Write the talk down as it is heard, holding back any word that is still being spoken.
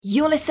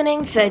You're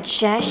listening to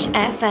Chesh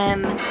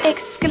FM,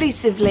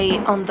 exclusively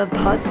on the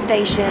Pod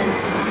Station.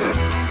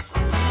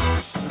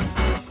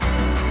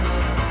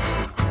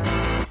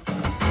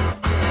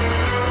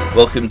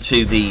 Welcome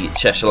to the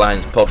Cheshire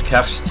Lions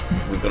podcast.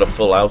 We've got a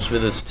full house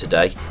with us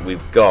today. I'm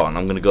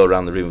going to go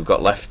around the room. We've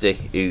got Lefty,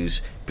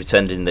 who's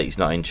pretending that he's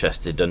not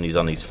interested and he's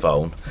on his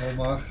phone. Oh,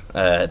 Mark.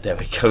 There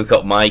we go. We've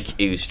got Mike,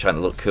 who's trying to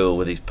look cool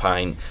with his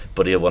pint,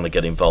 but he'll want to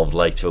get involved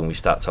later when we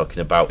start talking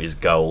about his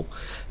goal.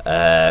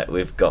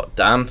 We've got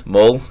Dan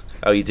Mull.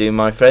 How are you doing,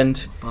 my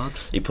friend? Bad.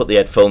 He put the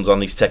headphones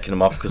on, he's taking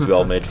them off because we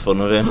all made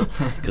fun of him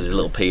because he's a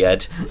little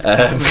pea-head.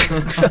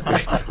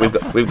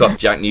 We've got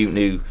Jack Newton,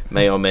 who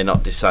may or may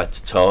not decide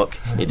to talk.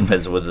 It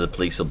depends on whether the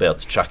police will be able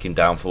to track him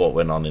down for what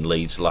went on in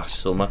Leeds last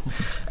summer.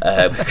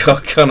 We've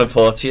got Conor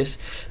Porteous,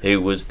 who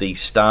was the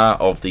star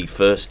of the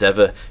first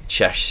ever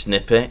Chesh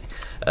snippet.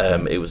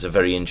 It was a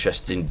very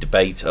interesting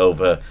debate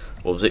over,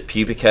 what was it,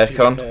 pubic hair,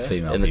 Con?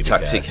 Female in the pubic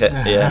taxi hair.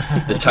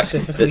 Yeah, the taxi.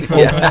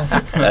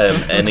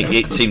 And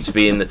it seemed to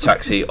be in the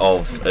taxi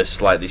of a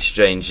slightly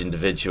strange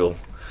individual.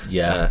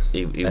 Yeah,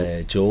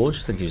 George,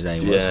 I think his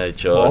name was. Yeah,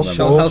 George.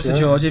 Shout out to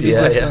George if he's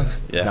listening.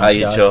 Yeah, Nice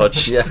hiya, guy.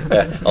 George.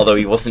 Although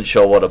he wasn't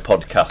sure what a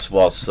podcast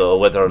was, so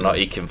whether or not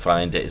he can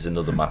find it is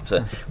another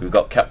matter. We've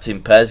got Captain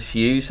Pez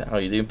Hughes. How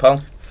are you doing,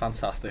 pal?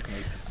 Fantastic,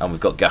 mate. And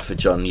we've got Gaffer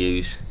John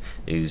Hughes,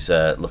 who's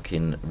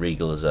looking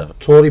regal as ever.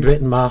 Tory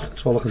Britain, Mark,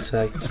 that's all I can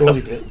say.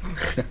 Tory Britain.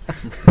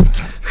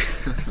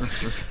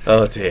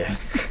 Oh dear.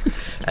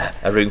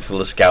 A room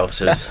full of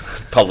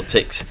scousers.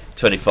 Politics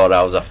 24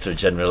 hours after a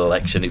general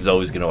election. It was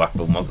always going to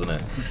happen, wasn't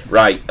it?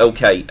 Right,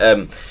 okay.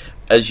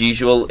 As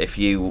usual, if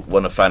you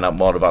want to find out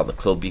more about the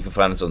club, you can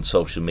find us on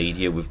social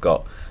media. We've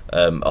got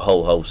a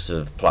whole host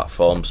of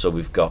platforms. So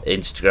we've got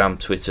Instagram,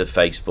 Twitter,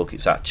 Facebook.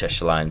 It's at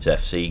Cheshire Lions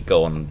FC.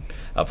 Go on and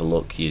have a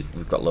look.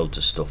 We've got loads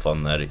of stuff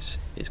on there. It's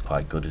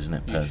quite good, isn't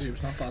it, Pez?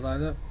 YouTube's not bad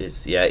either.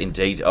 Yeah,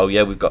 indeed. Oh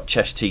yeah, we've got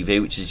Chesh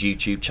TV, which is a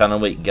YouTube channel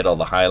where you can get all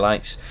the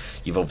highlights.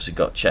 You've obviously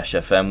got Chesh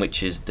FM,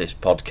 which is this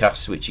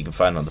podcast, which you can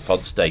find on the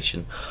Pod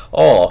Station.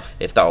 Or,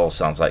 if that all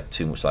sounds like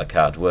too much like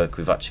hard work,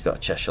 we've actually got a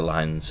Cheshire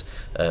Lions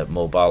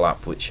mobile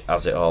app, which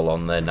has it all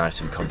on there nice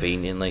and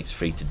conveniently. It's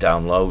free to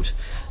download,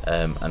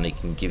 and it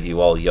can give you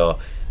all your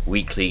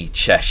weekly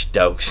Chesh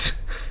dose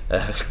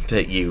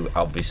that you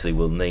obviously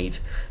will need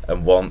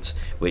and want,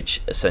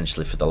 which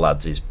essentially for the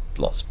lads is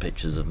lots of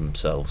pictures of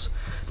themselves.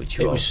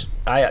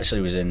 I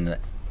actually was in.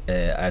 I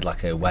had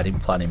like a wedding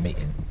planning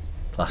meeting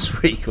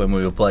last week when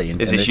we were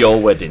playing. Is this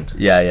your wedding?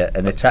 Yeah.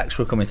 And the texts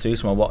were coming through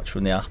to my watch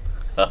from the app.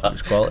 It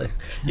was quality.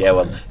 Yeah,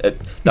 well,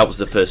 that was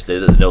the first day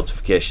that the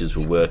notifications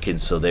were working,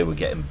 so they were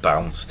getting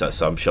bounced.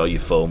 So I'm sure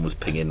your phone was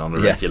pinging on a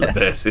regular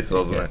basis,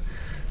 wasn't it?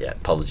 Yeah,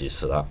 apologies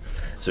for that.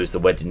 So is the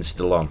wedding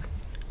still on?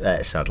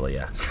 Sadly,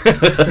 yeah.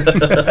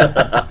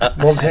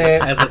 Was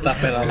Edit that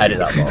bit out. Edit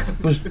that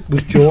off.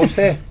 was George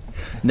there?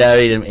 No,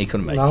 he didn't. He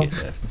couldn't make No.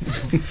 it.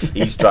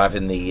 He's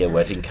driving the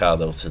wedding car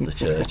though to the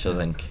church, I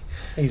think.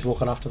 He's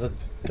looking after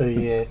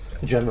the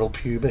general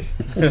pubic.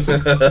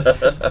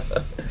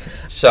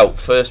 So,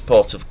 first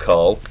port of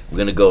call, we're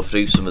going to go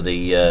through some of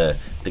the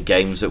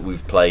games that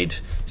we've played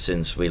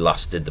since we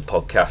last did the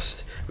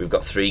podcast. We've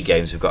got 3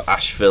 games. We've got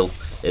Asheville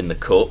in the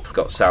Cup, we've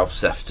got South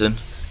Sefton,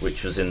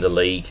 which was in the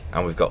league,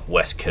 and we've got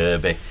West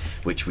Kirby,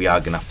 which we are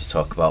going to have to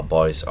talk about,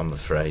 boys, I'm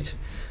afraid.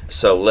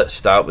 So let's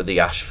start with the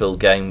Asheville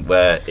game,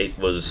 where it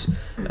was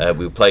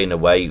we were playing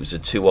away. It was a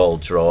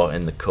 2-2 draw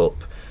in the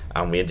Cup,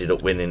 and we ended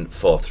up winning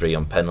 4-3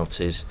 on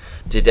penalties.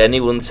 Did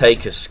anyone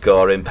take a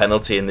scoring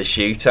penalty in the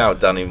shootout,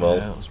 Danny Mull?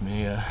 Yeah, it was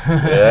me,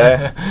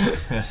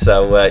 yeah.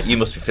 So you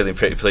must be feeling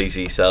pretty pleased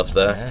with yourself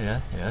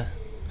there. Yeah.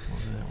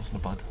 It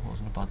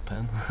wasn't a bad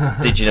pen.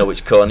 Did you know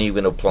which corner you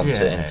were going to plant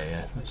it in?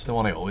 Yeah. That's the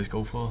one I always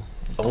go for.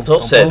 Well,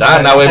 don't say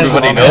that, now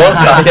everybody knows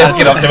that. You're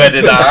going to have to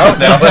edit that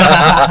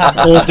out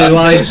now. All do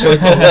eyes.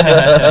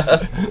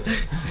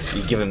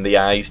 You give him the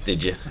eyes,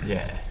 did you?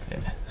 Yeah.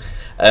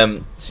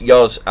 So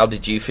yours, how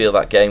did you feel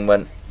that game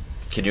went?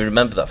 Can you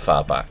remember that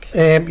far back?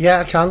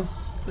 Yeah, I can.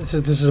 This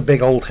is a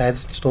big old head.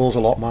 It stores a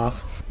lot, Mark.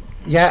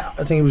 Yeah,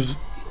 I think it was.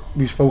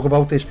 We spoke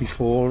about this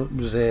before. It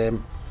was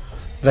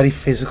very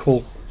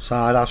physical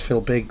side.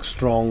 Asheville, big,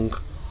 strong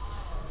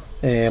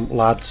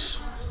lads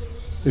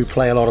who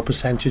play a lot of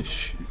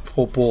percentage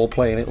football,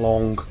 playing it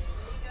long,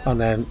 and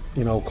then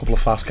a couple of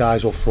fast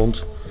guys up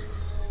front.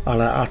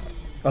 And I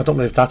don't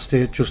know if that's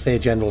just their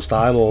general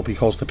style or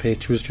because the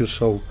pitch was just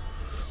so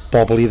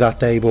bobbly that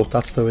day, but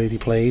that's the way they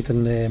played.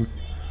 And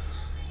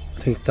I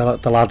think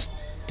the lads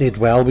did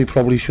well. We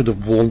probably should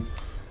have won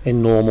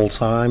in normal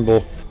time,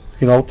 but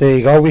there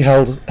you go. We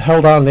held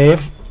our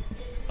nerve,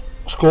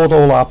 scored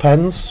all our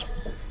pens,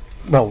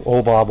 well,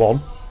 all bar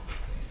one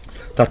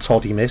that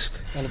Toddy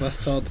missed. All the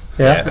best, Todd.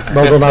 Yeah.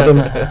 Well done,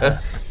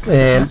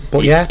 Adam.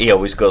 But yeah, he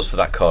always goes for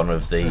that corner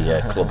of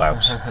the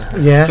clubhouse.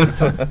 Yeah,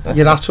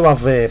 you'd have to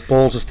have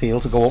balls of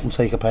steel to go up and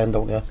take a pen,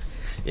 don't you?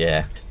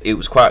 Yeah, it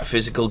was quite a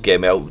physical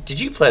game.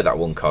 Did you play that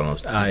one, Connor?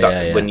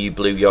 When you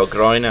blew your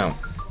groin out?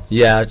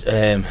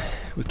 Yeah,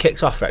 we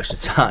kicked off for extra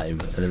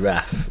time, and the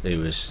ref, who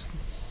was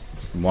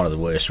one of the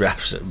worst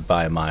refs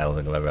by a mile I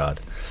think I've ever had.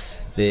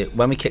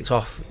 When we kicked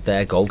off,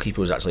 their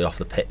goalkeeper was actually off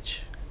the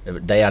pitch.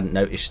 They hadn't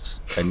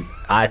noticed, and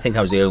I think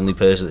I was the only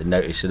person that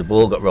noticed. So the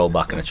ball got rolled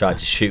back, and I tried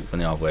to shoot from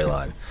the halfway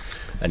line,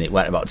 and it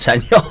went about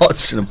 10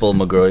 yards, and I pulled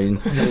my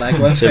groin. Your leg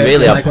went So further,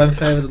 really, your leg went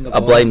further than the I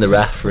ball. blame the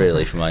ref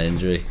really for my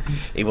injury.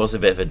 He was a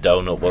bit of a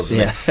donut,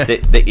 wasn't Yeah.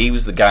 he? He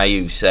was the guy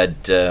who said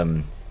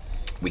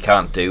we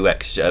can't do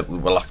extra. We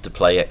will have to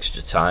play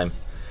extra time,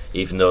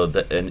 even though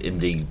in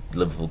the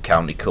Liverpool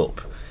County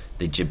Cup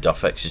they jibbed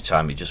off extra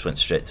time. It just went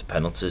straight to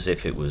penalties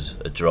if it was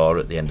a draw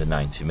at the end of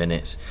 90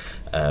 minutes.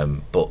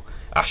 But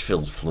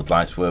Ashfield's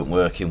floodlights weren't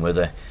working with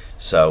her,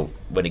 so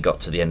when it got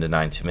to the end of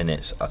 90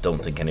 minutes, I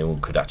don't think anyone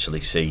could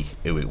actually see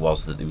who it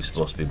was that they were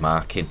supposed to be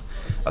marking.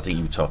 I think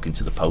you were talking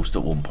to the post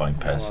at one point,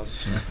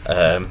 Pez.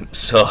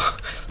 So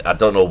I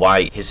don't know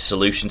why his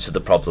solution to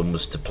the problem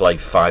was to play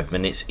 5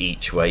 minutes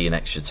each way in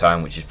extra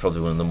time, which is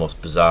probably one of the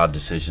most bizarre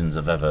decisions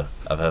I've ever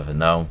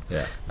known.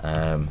 Yeah.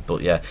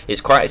 But yeah,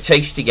 it's quite a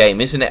tasty game,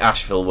 isn't it,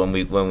 Asheville, when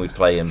we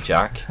play him,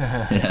 Jack?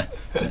 Yeah.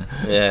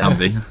 Yeah. Can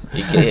be.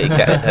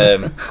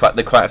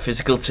 They're quite a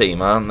physical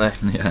team, aren't they?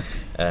 Yeah.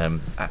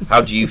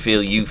 How do you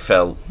feel you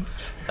felt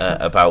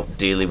about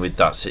dealing with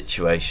that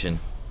situation?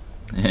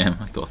 Yeah,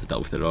 I thought I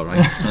dealt with it all right.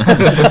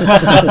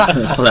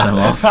 Let him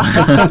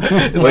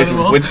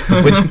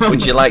off.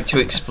 Would you like to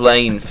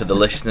explain for the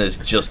listeners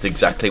just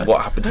exactly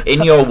what happened?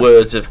 In your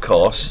words, of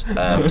course.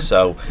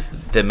 So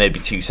there may be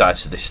two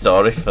sides to this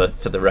story for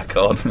the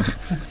record.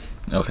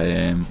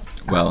 Okay,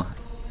 well,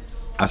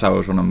 as I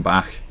was running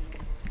back,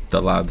 the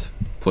lad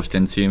pushed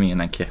into me and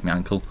then kicked my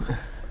ankle.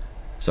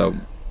 So,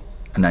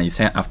 and then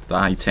after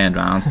that he turned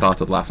around and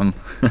started laughing.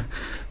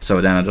 So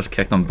then I just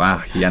kicked him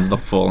back. He ended up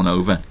falling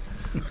over.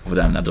 But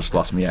then I just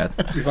lost my head.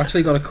 We've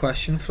actually got a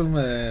question from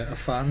a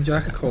fan,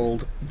 Jack,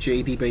 called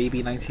JD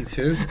Baby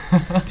 92.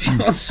 She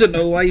wants to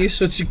know why you're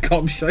such a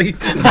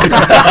gobshite.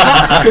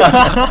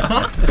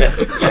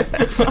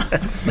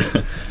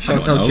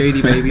 Shout out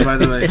JD Baby, by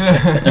the way.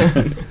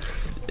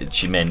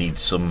 She may need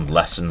some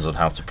lessons on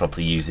how to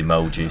properly use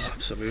emojis.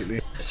 Absolutely.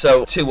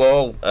 So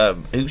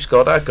 2-2. Who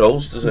scored our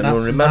goals? Does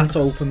anyone remember? Matt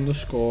opened the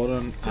score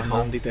and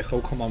Andy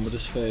Dicko come on with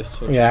his first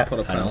touch Yeah. and put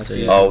a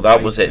penalty. Oh,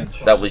 that was it.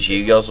 That was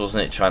you, Yoz,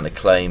 wasn't it? Trying to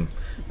claim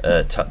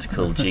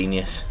tactical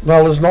genius.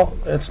 Well,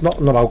 it's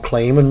not about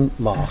claiming,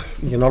 Mark.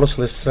 You're not a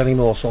solicitor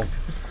anymore, so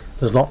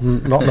there's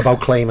nothing about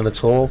claiming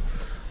at all.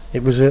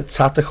 It was a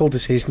tactical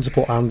decision to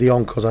put Andy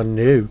on because I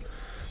knew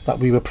that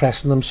we were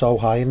pressing them so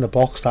high in the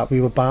box that we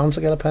were bound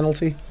to get a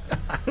penalty.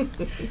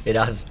 It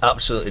has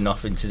absolutely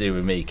nothing to do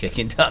with me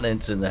kicking Dan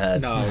Hinton in the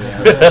head. No,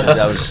 yeah.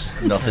 That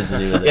was nothing to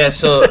do with it. Yeah,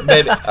 so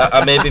maybe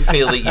I maybe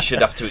feel that you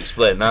should have to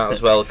explain that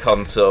as well,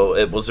 Con.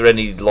 So was there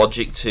any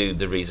logic to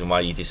the reason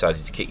why you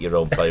decided to kick your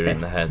own player in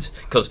the head?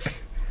 Because,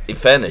 in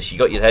fairness, you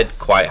got your head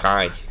quite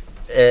high.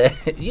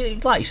 Like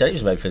you said, it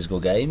was a very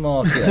physical game.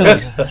 Or, you know,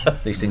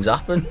 these things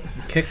happen.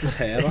 Kicked his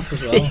hair off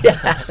as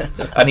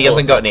well. And he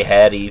hasn't got any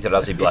hair either,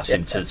 has he? Bless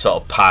him, to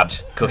sort of pad,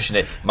 cushion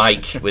it.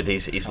 Mike with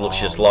his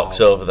luscious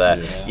locks over there.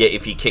 Yeah,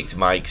 if he kicked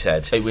Mike's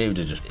head, We would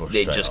have just pushed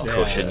it straight just off.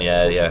 cushion.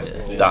 Yeah.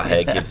 That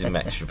hair gives him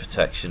extra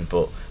protection,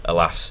 but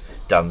alas,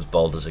 Dan's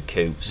bald as a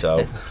coot.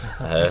 So,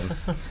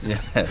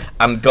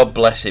 and God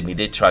bless him, he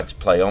did try to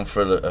play on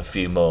for a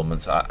few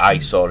moments. I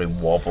saw him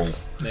wobble.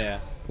 Yeah.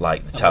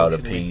 Like the Tower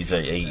of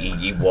Pisa,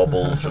 he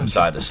wobbled from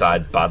side to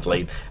side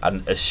badly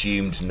and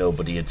assumed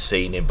nobody had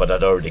seen him, but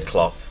I'd already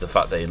clocked the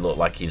fact that he looked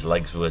like his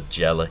legs were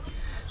jelly.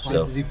 Why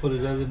So did he put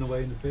his head in the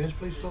way in the first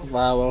place, though?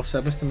 Wow, well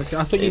said, Mr. McKee.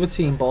 I thought you were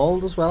team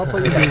bald as well,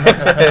 but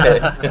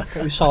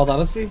you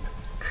solidarity.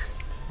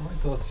 I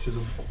thought he should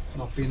have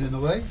not been in the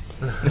way.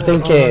 I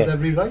think, I had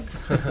every right.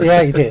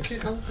 yeah, he did.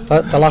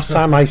 The last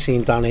time I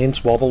seen Dan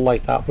Hinch wobble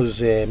like that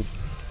was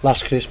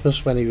last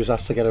Christmas when he was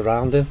asked to get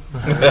around him.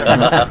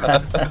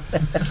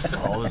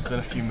 Oh, there's been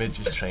a few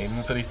midges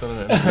trainings that he's done in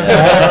it.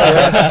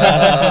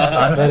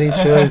 Very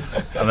true.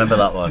 I remember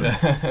that one.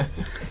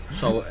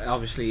 So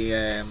obviously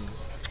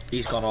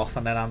he's gone off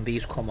and then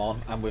Andy's come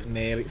on and with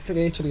nearly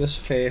virtually his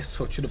first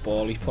touch of the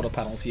ball he's put a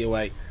penalty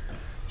away.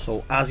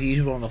 So as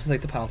he's running up to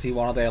take the penalty,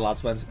 one of their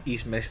lads went,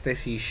 "He's missed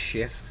this, he's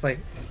shit." Like,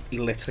 he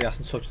literally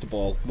hasn't touched the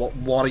ball.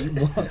 What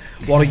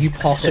are you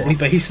possibly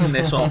basing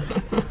this off?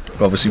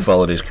 Obviously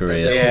followed his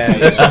career.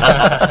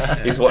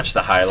 Yeah, he's watched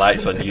the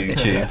highlights on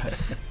YouTube.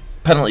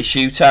 Penalty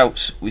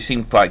shootouts, we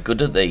seem quite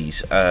good at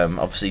these.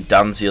 Obviously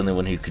Dan's the only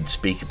one who could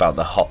speak about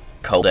the hot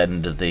cold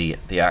end of the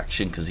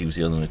action because he was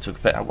the only one who took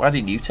a bit. Why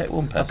didn't you take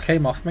one, that Pep?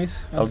 came off, mate.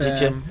 Oh,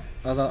 did you?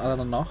 I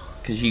don't know.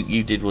 Because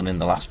you did one in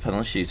the last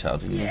penalty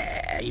shootout, didn't you?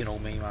 Yeah, you know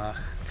me, Mark.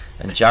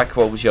 And Jack,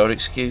 what was your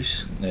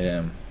excuse?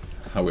 My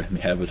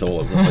head was all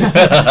over the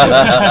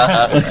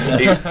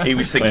place. he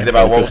was thinking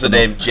about, what was the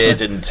name?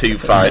 Jaden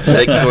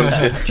 256.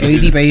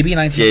 JD Baby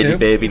 92. JD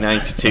Baby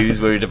 92 is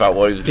worried about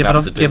what he was going to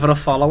have to do. Give her a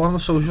follow on the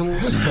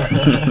socials.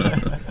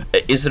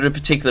 Is there a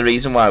particular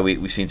reason why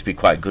we seem to be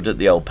quite good at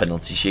the old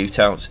penalty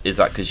shootouts? Is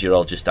that because you're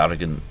all just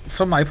arrogant?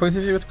 From my point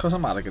of view, it's because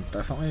I'm arrogant,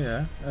 definitely,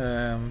 yeah.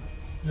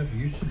 Never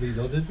used to be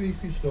though, did we?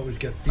 We used to always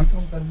get beat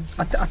on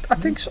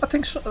penalties. I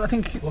think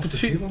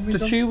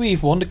the two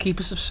we've won, the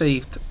keepers have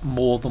saved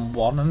more than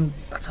one, and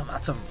that's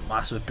a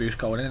massive boost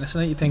going in,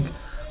 isn't it? You think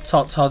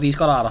Toddy's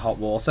got out of hot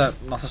water,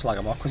 not to slag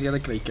him off because he had a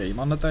great game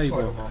on the day,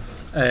 but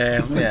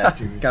yeah,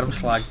 get him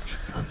slagged.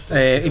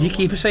 If your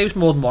keeper saves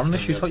more than one in the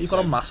shootout, you've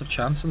got a massive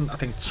chance, and I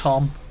think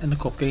Tom in the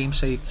cup game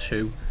saved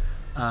 2.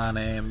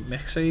 And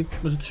Mick saved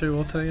was a 2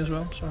 or 3 as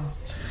well. So,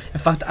 in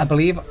fact, I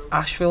believe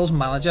Ashville's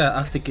manager,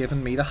 after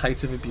giving me the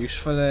height of abuse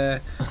for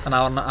an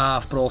hour and a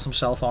half, brought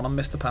himself on and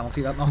missed the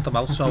penalty that knocked him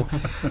out. So,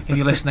 if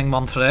you're listening,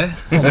 Monfrey,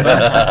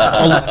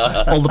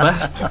 all the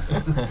best.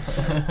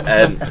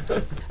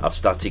 I've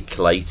started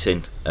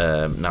collating.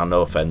 Now,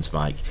 no offence,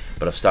 Mike,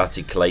 but I've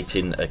started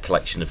collating a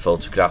collection of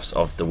photographs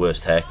of the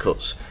worst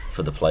haircuts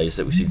for the players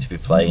that we seem to be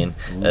playing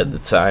at the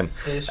time.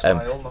 Well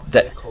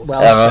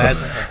said.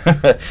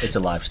 It's a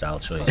lifestyle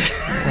choice.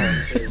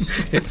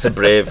 It's a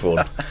brave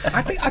one.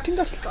 I think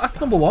that's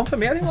number one for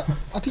me. I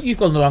think you've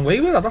gone the wrong way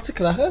with that. That's a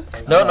cracker.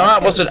 No, I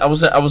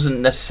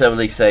wasn't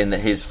necessarily saying that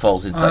his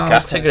falls into that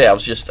category. I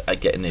was just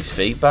getting his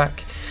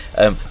feedback.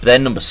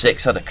 Then number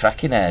 6 had a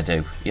cracking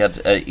hairdo.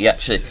 He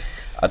actually.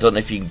 I don't know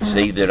if you can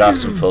see, there are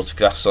some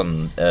photographs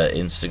on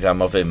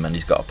Instagram of him, and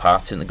he's got a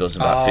part in that goes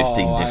in about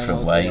 15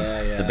 different ways.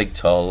 Yeah. The big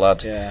tall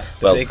lad. Yeah,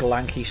 the big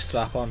lanky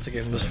strap on to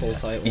give him his full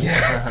title.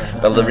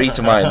 Yeah. Well, the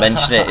reason why I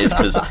mention it is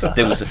because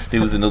there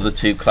was another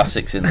 2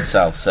 classics in the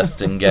South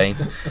Sefton game,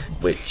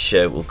 which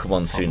we'll come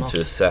on to into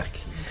a sec.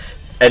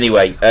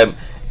 Anyway,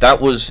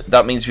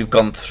 that means we've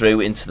gone through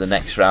into the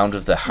next round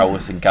of the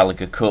Howarth and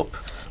Gallagher Cup,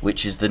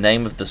 which is the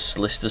name of the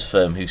solicitors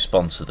firm who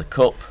sponsor the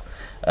cup.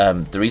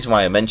 The reason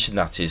why I mention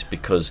that is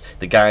because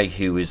the guy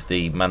who is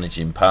the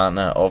managing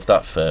partner of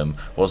that firm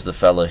was the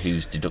fella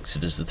who's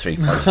deducted as the 3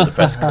 points for the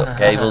Prescott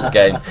Gables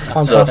game.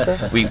 Fantastic.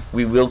 So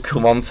we will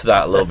come on to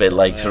that a little bit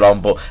later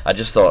on, but I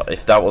just thought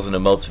if that wasn't a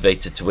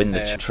motivator to win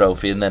the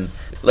trophy, and then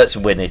let's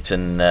win it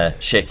and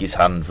shake his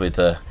hand with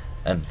Would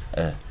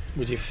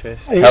you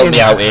fist? help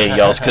me out here,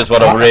 yours, because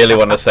what I really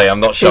want to say, I'm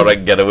not sure I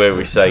can get away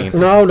with saying.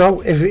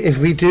 No, if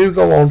we do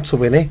go on to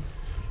win it,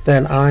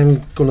 then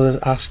I'm going to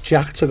ask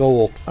Jack to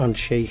go up and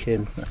shake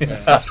him.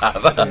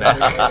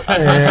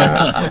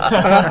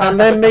 And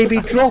then maybe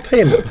drop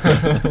him.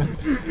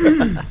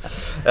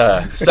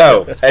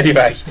 So,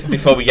 anyway,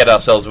 before we get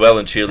ourselves well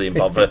and truly in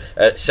bother,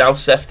 South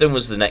Sefton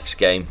was the next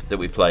game that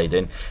we played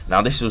in.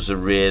 Now, this was a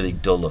really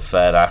dull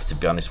affair, I have to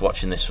be honest.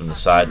 Watching this from the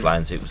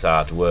sidelines, it was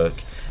hard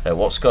work.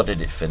 What score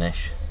did it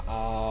finish?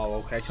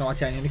 Oh, okay. Do you know what, I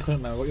genuinely couldn't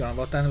remember what you're on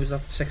about then. It was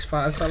that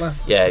 6-5 fella?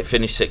 Yeah, it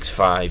finished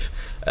 6-5,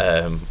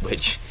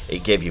 which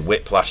it gave you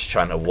whiplash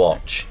trying to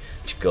watch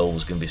which goal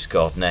was going to be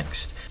scored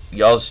next.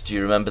 Yoz, do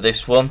you remember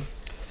this one?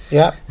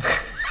 Yeah.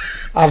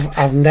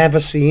 I've never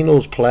seen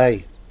us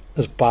play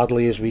as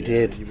badly as we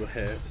did You were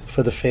hurt.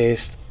 for the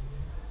first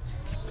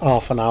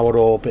half an hour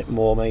or a bit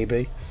more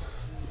maybe.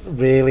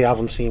 Really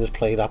haven't seen us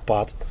play that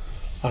bad.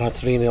 And at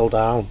 3-0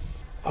 down,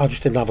 I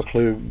just didn't have a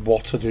clue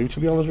what to do, to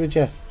be honest with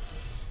you.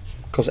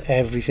 Because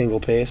every single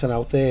person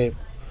out there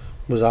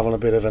was having a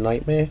bit of a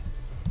nightmare.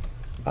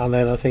 And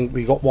then I think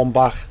we got one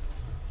back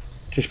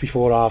just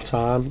before half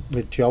time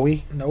with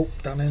Joey. Nope,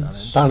 Dan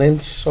Ince. Dan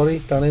Ince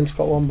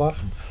got one back.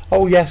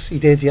 Oh yes, he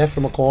did,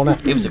 from a corner.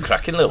 It was a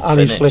cracking little And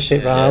finish. he flicked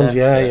it round,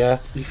 yeah.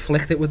 He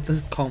flicked it with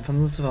the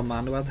confidence of a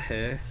man who had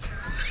hair.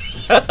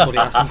 But he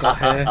hasn't got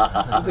hair,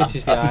 which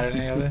is the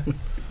irony of it.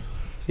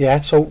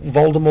 Yeah, so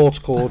Voldemort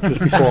scored just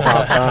before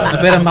half time.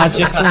 A bit of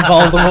magic from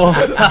Voldemort.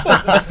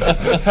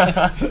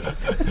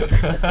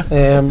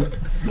 And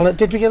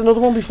did we get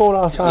another one before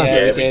half time?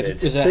 Yeah, we we did. did.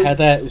 It was a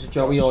header, it was a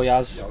Joey or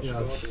Yaz.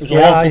 It was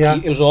Yeah, awful. yeah.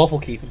 It was awful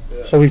keeping.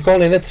 So we've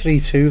gone in at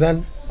 3-2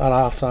 then at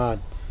half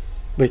time,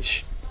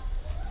 which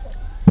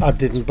I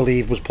didn't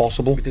believe was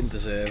possible, We didn't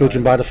deserve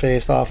judging by the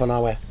first half an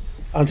hour.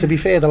 And to be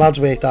fair, the lads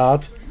worked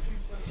hard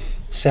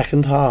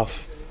second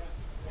half,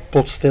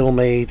 but still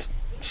made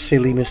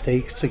silly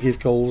mistakes to give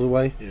goals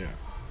away. Yeah.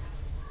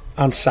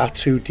 And sat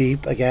too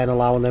deep, again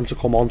allowing them to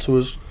come onto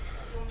us.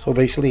 So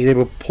basically they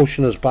were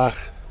pushing us back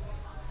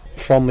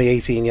from the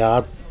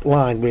 18-yard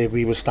line where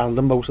we were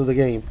standing most of the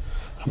game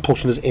and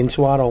pushing us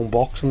into our own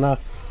box, and that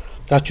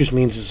just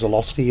means it's a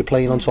lottery. You're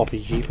playing on top of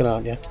your keeping,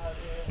 aren't you?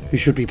 You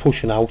should be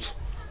pushing out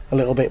a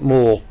little bit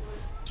more.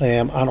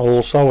 And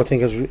also I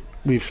think, as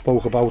we've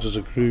spoke about as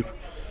a group,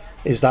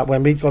 is that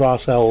when we got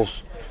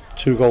ourselves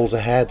 2 goals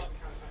ahead,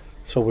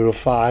 so we were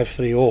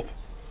 5-3 up,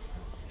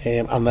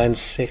 and then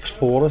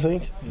 6-4 I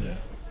think,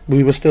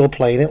 we were still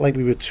playing it like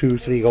we were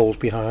 2-3 goals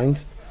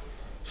behind.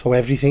 So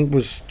everything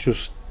was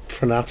just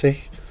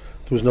frenetic.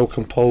 There was no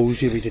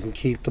composure. We didn't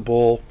keep the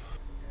ball.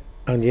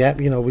 And yet,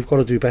 we've got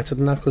to do better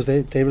than that, because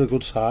they were a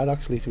good side,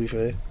 actually, to be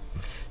fair.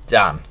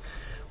 Dan,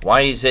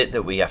 why is it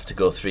that we have to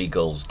go 3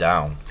 goals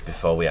down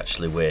before we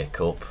actually wake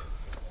up?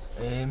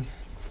 I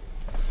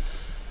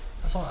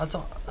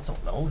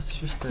don't know. It's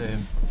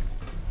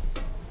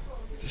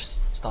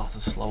just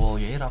started slow all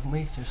year, haven't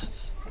we?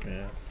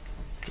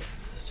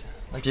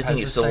 Like Do you Pez think was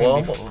it's the saying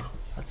warm-up? before-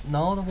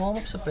 No, the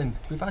warm-ups have been.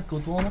 We've had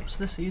good warm-ups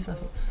this season.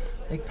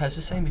 Like Pez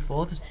was saying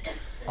before,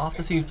 half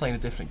the team's playing a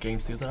different game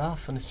to the other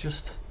half, and it's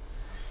just.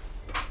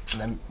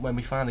 And then when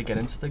we finally get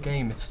into the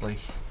game, it's like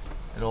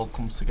it all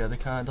comes together,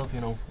 kind of,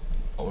 you know.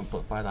 Oh,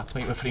 but by that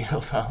point, we're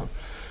 3-0 down.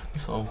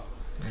 So.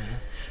 Yeah.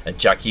 And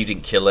Jack, you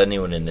didn't kill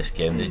anyone in this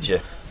game, did you?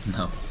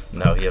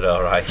 No, you're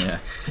all right. Yeah.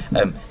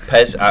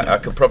 Pez, I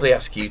could probably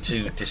ask you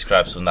to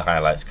describe some of the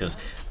highlights, because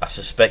I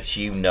suspect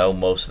you know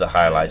most of the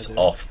highlights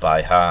off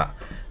by heart,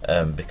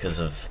 because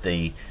of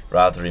the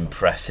rather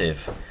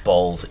impressive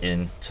balls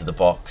into the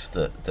box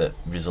that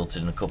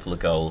resulted in a couple of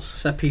goals.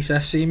 Set piece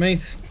FC,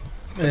 mate.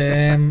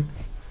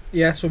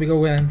 Yeah, so we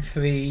go in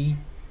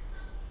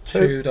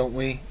 3-2, don't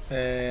we?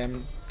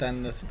 Then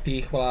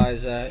the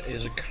equaliser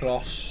is a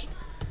cross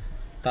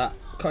that,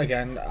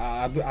 again,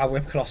 I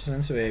whip crosses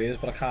into areas,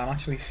 but I can't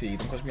actually see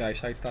them because my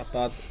eyesight's that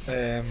bad.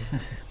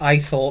 I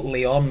thought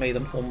Leon made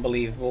an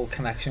unbelievable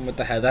connection with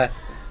the header,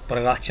 but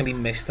it actually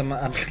missed him,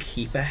 and the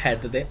keeper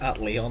headed it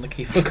at Leon. The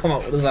keeper come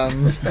out with his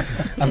hands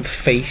and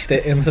faced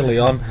it into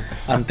Leon,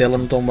 and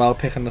Dylan done well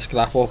picking the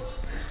scrap up.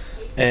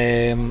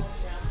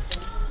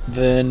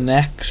 The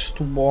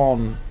next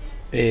one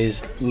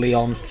is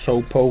Leon's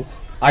toe poke.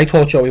 I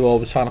thought Joey Ward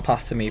was trying to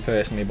pass to me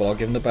personally, but I'll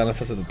give him the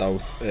benefit of the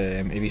doubt.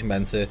 If he's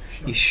meant to,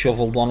 he's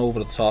shoveled one over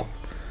the top,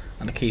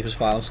 and the keeper's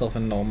found himself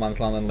in no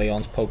man's land, and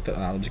Leon's poked it,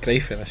 and it was a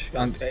great finish.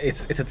 And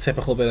it's a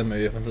typical bit of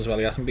movement as well.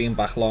 He hasn't been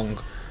back long,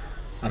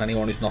 and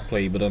anyone who's not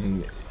played with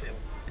him,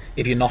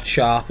 if you're not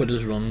sharp with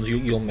his runs,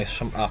 you'll miss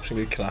some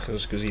absolute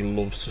crackers, because he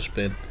loves to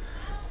spin.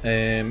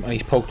 And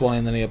he's poked one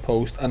in the near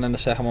post, and then the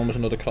second one was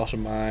another cross of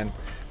mine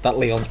that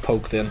Leon's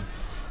poked in.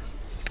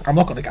 I'm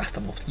not going to gas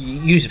them up.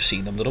 You have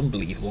seen them; they're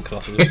unbelievable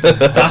crosses.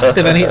 Daft,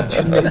 if any,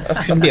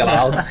 shouldn't be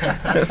allowed.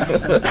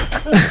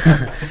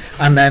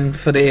 And then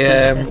for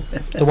the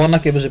one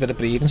that gave us a bit of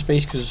breathing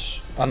space,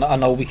 because I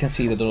know we can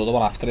see the other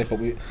one after it, but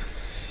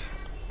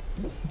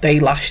they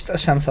lashed a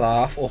centre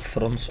half up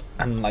front,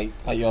 and like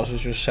yours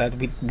has just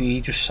said,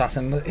 we just sat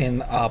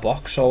in our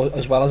box. So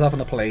as well as having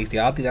the plays they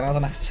then had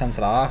an extra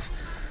centre half.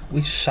 We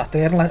just sat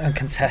there and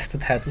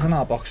contested headers in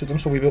our box with them,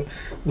 so we were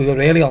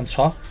really on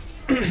top.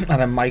 And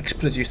then Mike's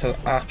produced an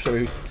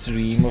absolute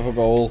dream of a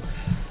goal,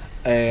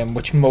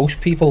 which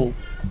most people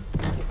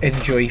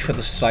enjoy for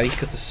the strike,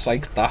 because the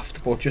strike's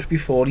daft, but just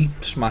before he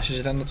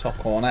smashes it in the top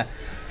corner,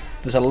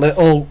 there's a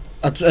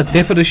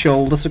dip of the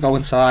shoulder to go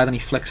inside, and he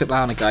flicks it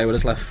round a guy with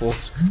his left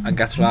foot and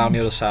gets round the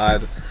other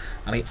side,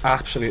 and he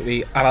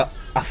absolutely, and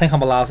I think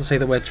I'm allowed to say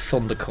the word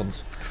thunder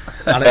cunt.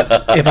 And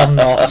if I'm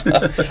not,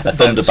 a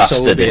thunder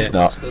bastard, so if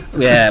not.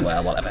 Yeah,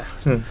 well, whatever.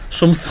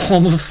 Some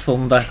form of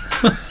thunder.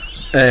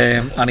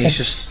 And he's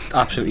just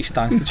absolutely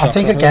stanks the chocolate. I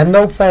think again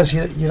though, Pez,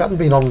 you haven't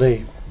been on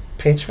the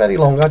pitch very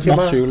long, had you?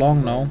 Not too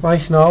long, no.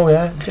 Mike, no,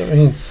 yeah. I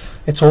mean,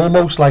 it's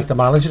almost like the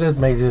manager had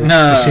made a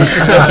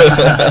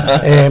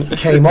decision.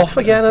 Came off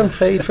again and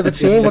played for the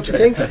team. What do you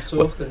think?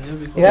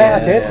 Yeah,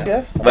 I did.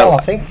 Yeah. Well,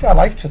 I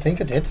like to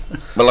think I did.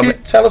 Well,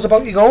 tell us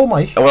about your goal,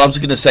 Mike. Well, I was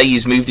going to say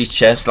he's moved his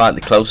chair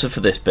slightly closer for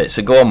this bit.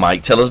 So go on,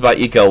 Mike. Tell us about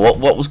your goal.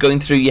 What was going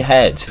through your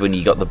head when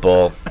you got the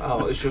ball?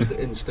 Oh, it's just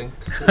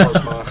instinct. It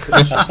was, Mark.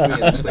 It's just my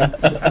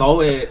instinct.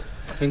 No, I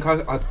think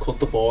I'd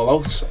cut the ball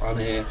out, and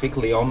I think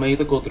Leon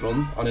made a good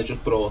run, and it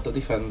just brought the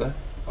defender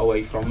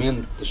away from me,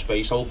 and the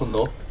space opened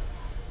up.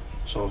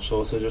 So I've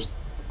sort of just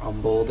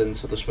ambled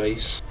into the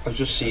space. I've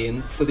just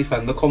seen the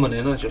defender coming in,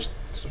 and I just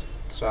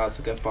tried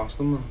to get past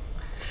him. And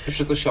it's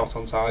just a shot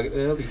on target,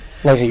 really.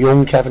 Like a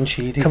young Kevin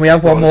Sheedy. Can we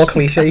have one more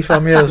cliche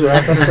from you as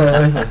well? That's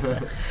all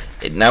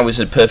right. Now is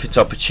a perfect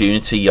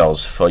opportunity,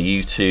 Yoz, for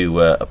you to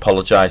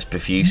apologise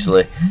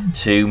profusely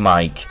to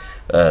Mike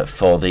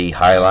for the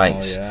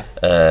highlights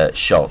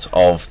shot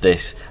of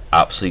this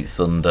absolute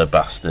thunder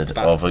bastard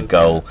of a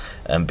goal,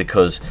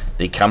 because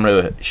the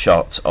camera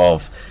shot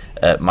of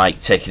Mike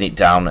taking it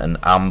down and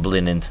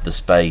ambling into the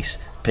space,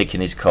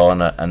 picking his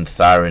corner and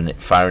firing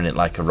it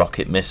like a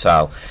rocket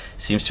missile,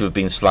 seems to have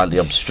been slightly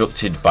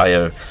obstructed by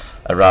a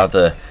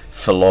rather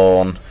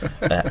forlorn,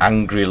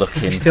 angry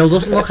looking. He still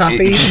doesn't look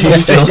happy.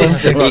 He's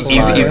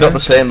got the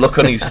same look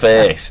on his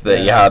face that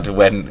he had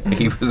when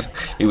he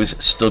was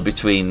stood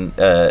between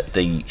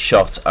the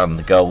shot and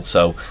the goal.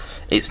 So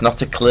it's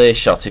not a clear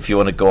shot if you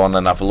want to go on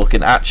and have a look.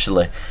 And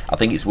actually, I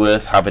think it's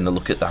worth having a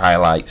look at the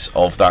highlights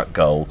of that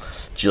goal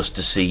just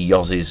to see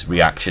Yoz's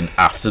reaction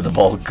after the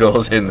ball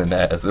goes in the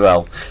net as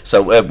well.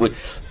 So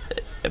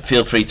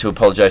feel free to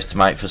apologise to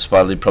Mike for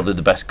spoiling probably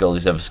the best goal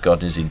he's ever scored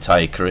in his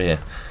entire career.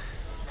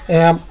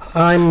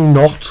 I'm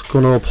not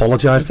going to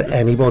apologise to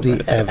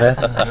anybody ever,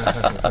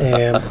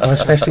 and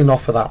especially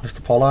not for that,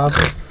 Mr. Pollard.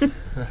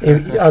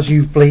 As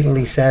you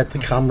blatantly said, the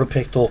camera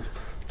picked up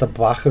the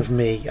back of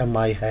me and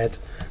my head,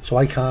 so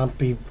I can't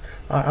be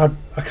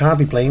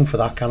blamed for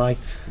that, can I?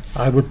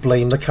 I would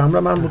blame the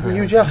cameraman, wouldn't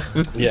you, Jack?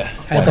 Yeah.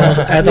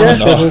 Head on a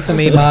swivel for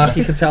me, Mark.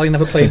 You can tell he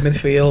never played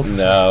midfield.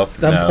 No.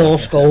 Paul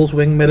Scholes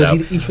wing mirrors,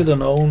 he should have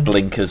known.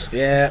 Blinkers.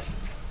 Yeah.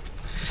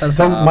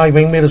 So my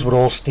wing mirrors were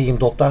all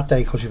steamed up that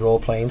day because you were all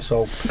playing,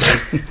 so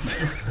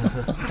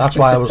that's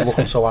why I was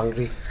looking so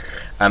angry.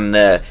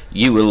 And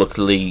you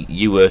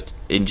were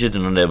injured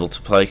and unable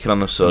to play,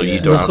 Connor, so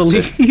you don't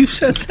luckily, have to. you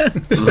said that.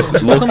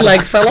 Fucking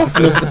leg fell off.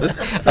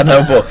 I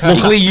know, but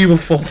luckily you were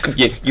fucked.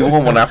 You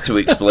won't have to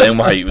explain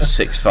why he was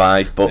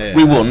 6'5", but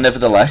we won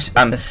nevertheless.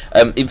 And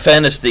in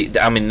fairness, they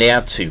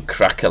had two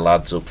cracker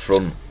lads up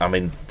front. I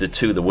mean, the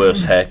two of the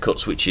worst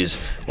haircuts, which is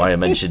why I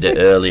mentioned it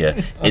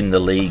earlier, in the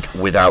league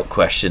without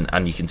question.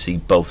 And you can see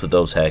both of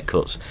those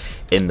haircuts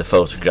in the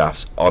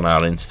photographs on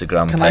our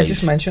Instagram page. Can I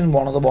just mention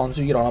one of the ones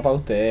who you're on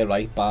about there,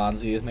 right?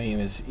 Barnsley, his name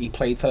is. He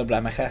played for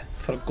Remacher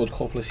for a good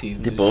couple of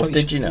seasons. They both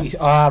did, you know.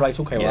 Right,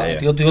 okay. Yeah,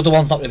 well, the other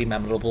one's not really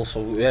memorable,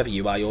 so whoever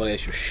you are, your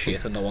air's just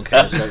shit and no one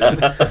cares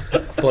about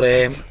it.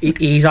 But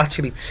he's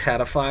actually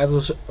terrified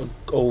us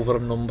over a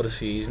number of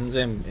seasons.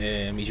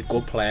 He's a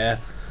good player.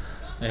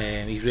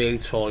 He's really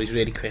tall, he's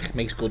really quick,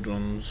 makes good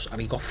runs,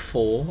 and he got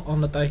 4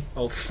 on the day.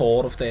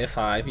 4 of their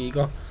 5 he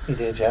got. He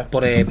did, yeah.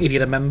 But if you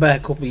remember,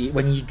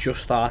 when you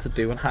just started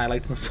doing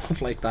highlights and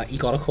stuff like that, he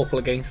got a couple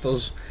against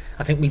us.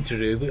 I think we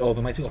drew, or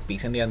we might have got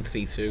beaten in the end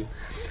 3-2.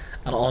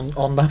 And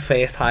on that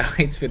first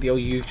highlights video,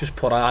 you've just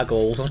put our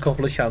goals on a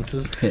couple of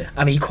chances,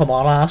 and he come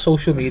on our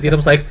social media and I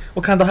was like,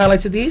 what kind of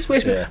highlights are these?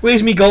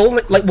 Where's me goal?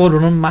 Like we're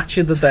running match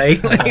of the day.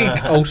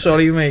 Like, oh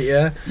sorry mate,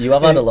 You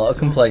have had a lot of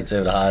complaints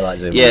over the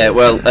highlights. Yeah,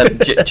 well,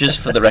 just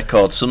for the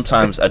record,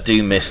 sometimes I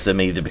do miss them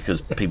either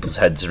because people's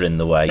heads are in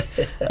the way.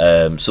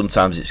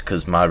 Sometimes it's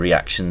because my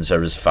reactions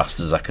are as fast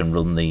as I can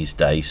run these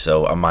days,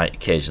 so I might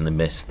occasionally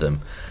miss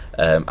them.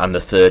 And the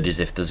third is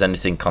if there's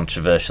anything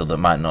controversial that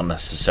might not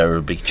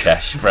necessarily be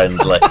Chesh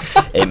friendly,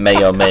 it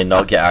may or may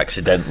not get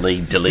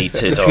accidentally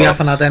deleted. Which we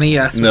haven't had any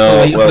yet. No, still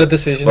waiting for the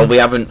decision. Well, we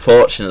haven't.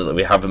 Fortunately,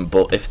 we haven't.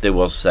 But if there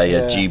was, say,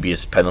 a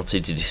dubious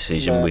penalty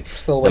decision,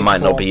 there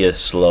might not be a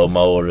slow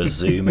mo or a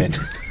zoom in.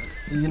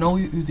 You know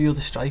who the other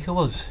striker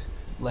was?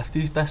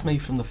 Lefty's best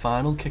mate from the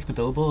final kicked the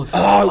billboard.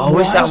 Oh,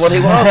 is that what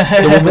it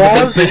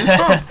was?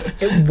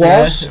 It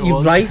was.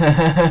 You're right.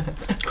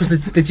 Because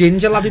the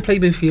ginger lad who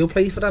played midfield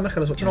played for Remacher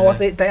as well. Do you know what?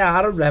 They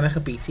are a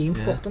Remacher B team.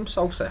 Fuck them,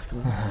 South Sefton.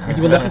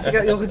 You were looking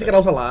to get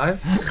out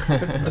alive.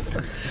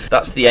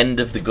 That's the end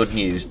of the good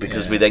news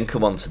because we then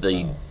come on to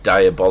the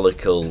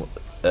diabolical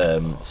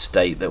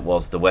state that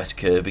was the West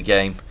Kirby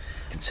game.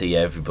 You can see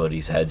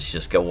everybody's heads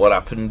just go, what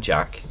happened,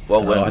 Jack?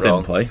 What went wrong? I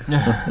didn't play.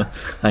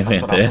 I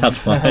went there,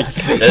 that's why.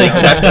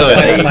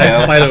 Exactly.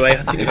 By the way,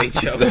 that's a great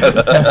show.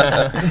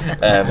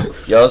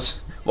 Yours,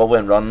 what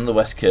went wrong in the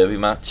West Kirby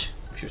match?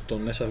 We've just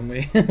done this, haven't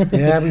we?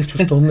 Yeah, we've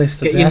just done this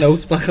to Get your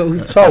notes back out.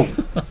 So,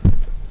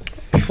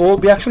 before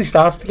we actually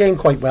started the game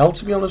quite well,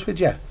 to be honest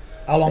with you.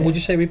 How long would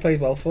you say we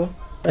played well for?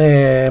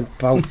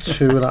 About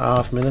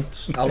 2.5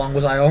 minutes. How long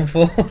was I on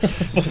for?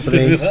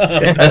 3.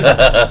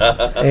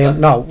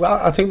 No,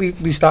 I think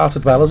we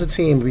started well as a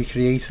team. We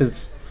created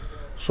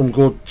some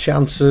good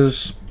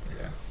chances.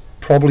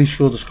 Probably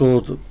should have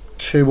scored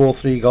 2 or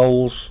 3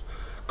 goals.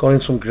 Got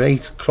in some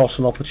great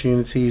crossing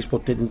opportunities,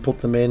 but didn't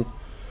put them in.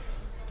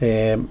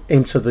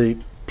 Into the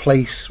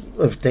place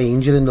of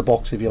danger in the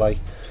box, if you like.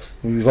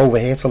 We've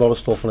overhit a lot of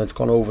stuff and it's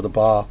gone over the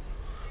bar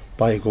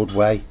by a good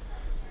way.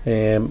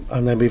 And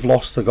then we've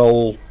lost the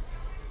goal,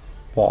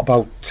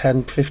 about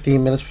 10-15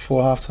 minutes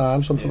before half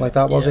time, something like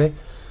that, was it?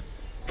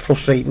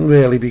 Frustrating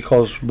really,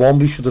 because one,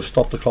 we should have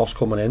stopped the cross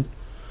coming in.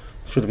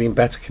 Should have been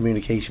better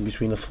communication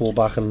between the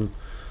full-back and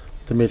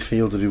the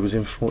midfielder who was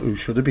in front, who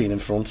should have been in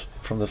front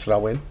from the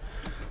throw-in.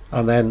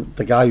 And then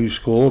the guy who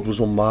scored was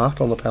unmarked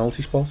on the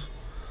penalty spot,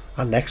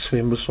 and next to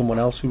him was someone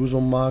else who was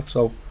unmarked,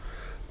 so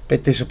a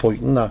bit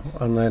disappointing that.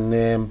 And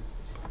then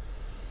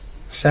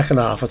second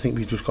half, I think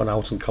we've just gone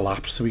out and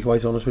collapsed, to be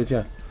quite honest with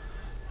you.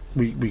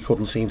 We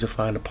couldn't seem to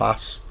find a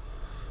pass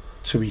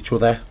to each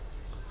other.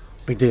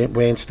 We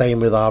weren't staying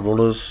with our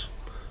runners.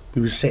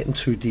 We were sitting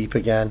too deep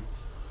again,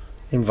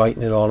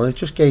 inviting it on, and it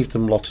just gave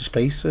them lots of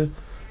space to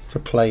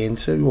play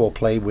into or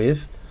play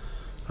with.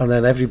 And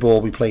then every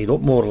ball we played up,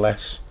 more or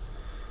less,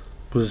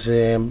 was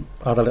had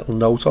a little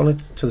note on it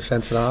to the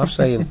centre half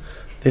saying,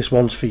 "This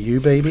one's for you,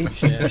 baby."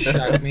 Yeah,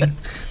 shag me.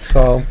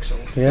 So,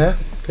 yeah,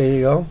 there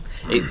you go.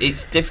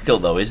 It's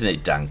difficult though, isn't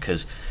it, Dan?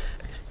 Because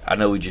I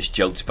know we just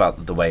joked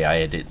about the way I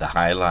edit the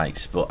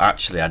highlights, but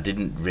actually I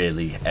didn't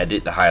really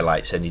edit the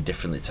highlights any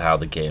differently to how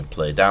the game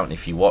played out. And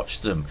if you watch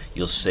them,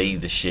 you'll see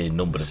the sheer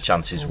number of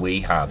chances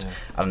we had,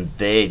 and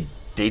they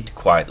did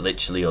quite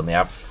literally only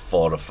have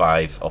 4 or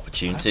 5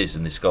 opportunities,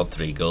 and they scored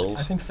 3 goals.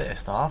 I think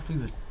first half we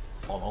were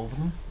all over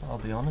them, I'll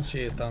be honest.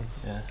 Cheers, Dan.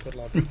 Yeah. Good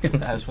lad.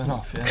 The heads went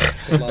off, yeah.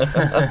 Good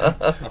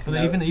lad. But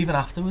even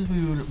afterwards,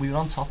 we were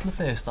on top in the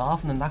first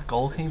half, and then that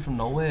goal came from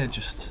nowhere,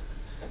 just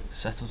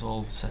set us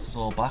all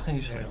back, and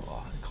you just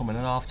coming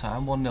in at half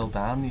time, 1-0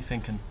 down, and you're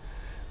thinking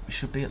we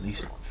should be at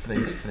least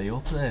 3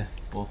 up there,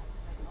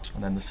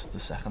 and then the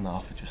second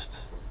half it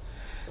just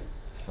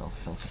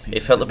fell to pieces.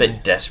 It felt a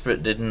bit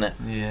desperate, didn't it?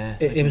 Yeah.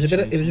 It was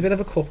a bit of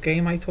a cup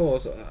game, I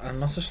thought, and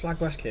not to slag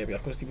West Kirby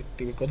because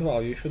they were good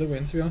value for the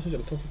win, to be honest with you.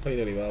 I thought they played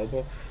really well,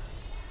 but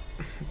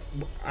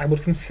I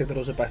would consider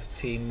us a better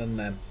team than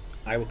them.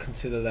 I would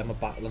consider them a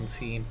battling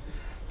team.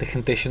 The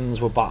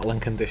conditions were battling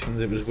conditions.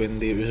 It was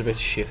windy, it was a bit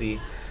shitty,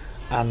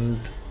 and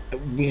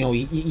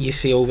you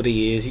see over the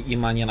years your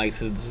Man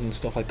Uniteds and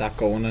stuff like that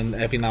going, and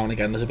every now and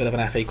again there's a bit of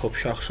an FA Cup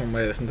shock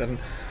somewhere, isn't there? And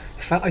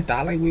it felt like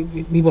that, like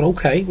we were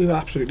okay, we were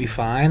absolutely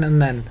fine,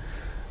 and then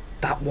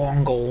that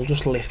one goal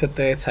just lifted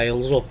their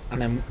tails up,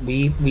 and then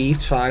we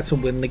tried to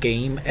win the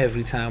game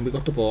every time we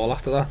got the ball.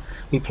 After that,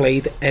 we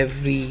played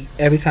every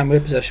time we were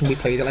in possession, we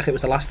played it like it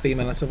was the last 3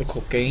 minutes of a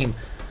cup game,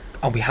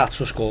 and we had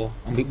to score,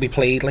 and we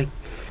played like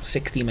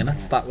 60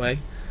 minutes that way.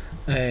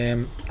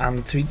 And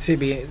to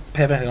be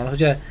perfectly honest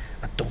with you,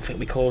 I don't think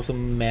we caused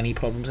them many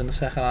problems in the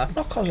second half.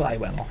 Not because I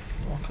went off,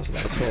 not because of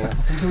that at all. I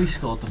think we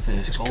scored the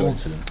first goal.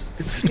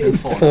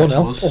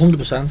 4-0,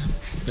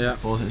 100%. Yeah.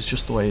 But it's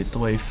just the way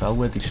it fell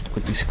where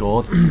they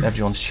scored.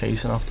 Everyone's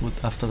chasing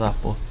after that.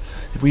 But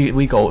if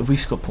we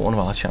put one of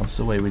our chances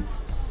away,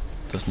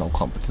 there's no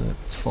competition.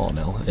 It's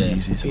 4-0,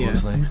 easy to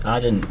us. Like. I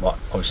didn't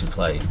obviously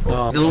play. They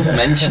love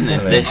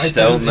mentioning this,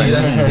 don't they?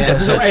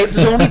 So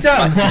there's only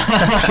Dan.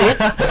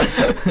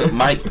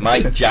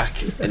 Mike, Jack,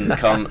 and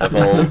Con have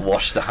all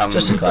washed the hands.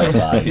 Just to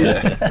clarify.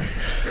 Yeah.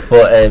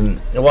 But I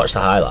watched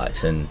the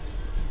highlights, and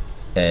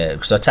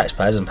because I texted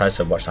Pez, and Pez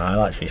said, "Watch the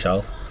highlights for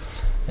yourself."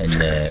 And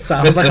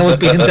sounded like I was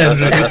being dead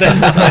rude.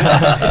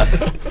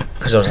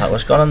 Because I was like,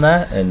 "What's going on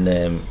there?" And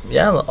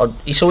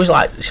it's always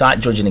like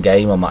judging a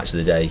game on Match of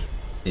the Day.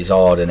 It's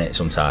hard, isn't it,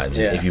 sometimes?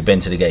 Yeah. If you've been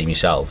to the game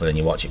yourself and then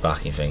you watch it back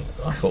and you think,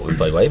 I thought we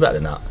played way better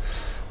than that.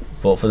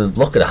 But for the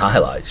look of the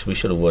highlights, we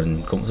should have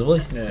won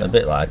comfortably. Yeah. A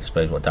bit like, I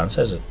suppose, what Dan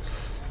says.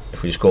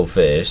 If we just go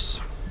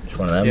first, it's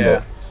one of them. Yeah.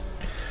 But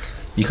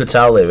you could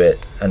tell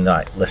and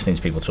like listening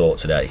to people talk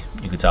today,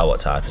 you could tell what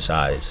type of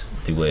size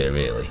they were,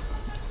 really.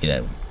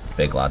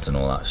 Big lads and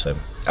all that. So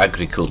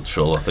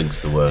agricultural, I think's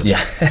the word. Yeah.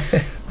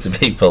 To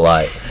people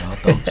like...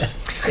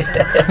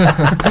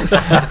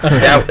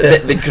 Now,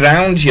 the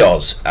ground you're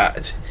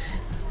at...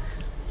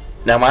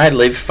 Now, I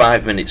live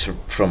 5 minutes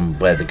from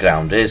where the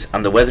ground is,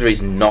 and the weather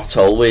is not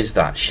always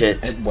that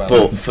shit.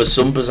 But for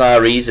some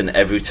bizarre reason,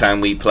 every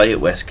time we play at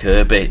West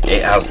Kirby,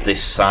 it has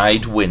this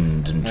side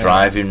wind and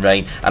driving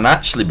rain. And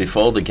actually,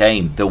 before the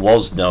game, there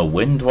was no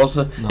wind, was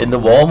there? No. In the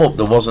warm-up,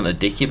 there wasn't a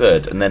dicky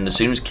bird. And then as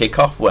soon as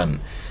kick-off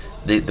went,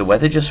 the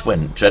weather just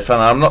went dreadful.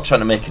 And I'm not trying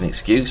to make an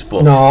excuse,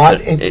 but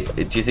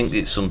do you think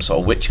it's some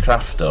sort of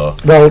witchcraft? Or?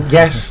 Well,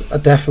 yes,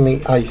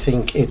 definitely. I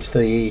think it's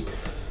the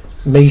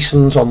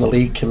Masons on the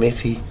league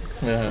committee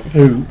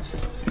who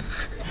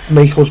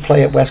make us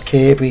play at West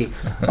Kirby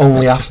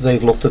only after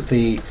they've looked at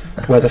the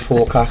weather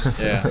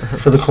forecasts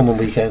for the coming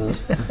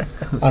weekend.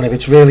 And if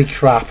it's really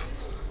crap,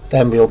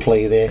 then we'll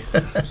play there.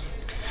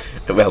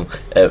 Well,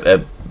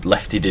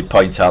 Lefty did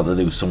point out that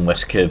there was some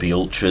West Kirby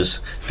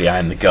ultras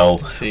behind the goal,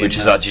 which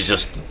is actually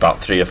just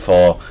about 3 or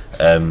 4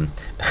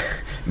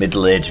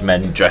 middle-aged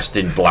men dressed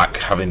in black,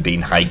 having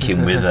been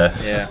hiking with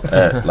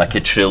like a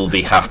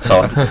trilby hat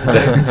on.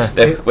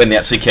 When they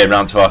actually came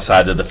round to our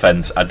side of the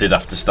fence, I did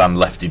have to stand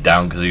Lefty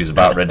down because he was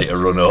about ready to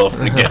run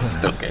over and get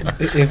stuck in.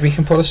 If we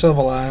can put a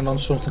silver lining on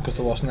something, because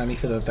there wasn't any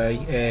for the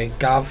day,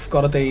 Gav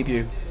got a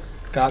debut.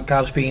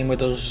 Gav's been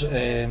with us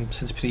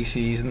since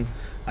pre-season,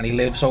 and he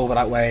lives over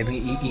that way, and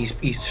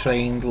he's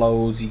trained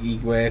loads, he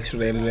works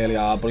really, really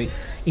hard, but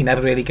he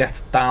never really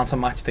gets down to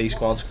match day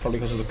squads, probably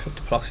because of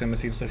the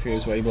proximity to the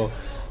field's way, but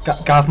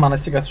Gav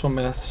managed to get some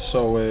minutes,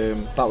 so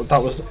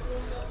that was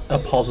a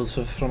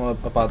positive from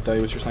a bad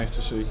day, which was nice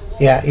to see.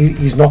 Yeah,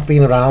 he's not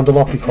been around a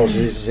lot because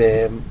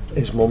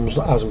his mum's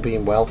hasn't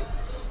been well,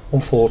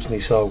 unfortunately,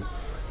 so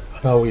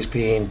I know he's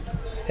been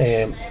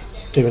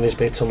doing his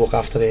bit to look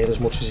after her as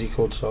much as he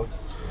could, so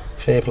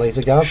fair play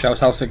to Gav.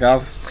 Shout out to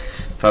Gav.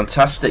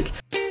 Fantastic.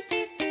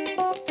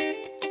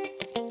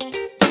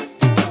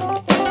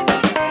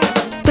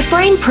 The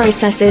brain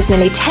processes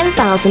nearly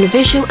 10,000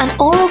 visual and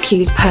oral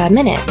cues per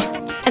minute.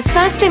 As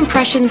first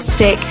impressions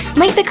stick,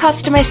 make the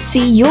customer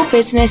see your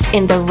business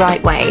in the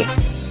right way.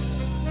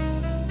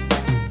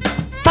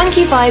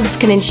 Funky Vibes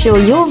can ensure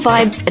your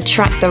vibes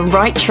attract the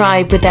right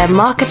tribe with their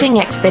marketing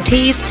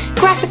expertise,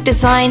 graphic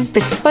design,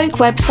 bespoke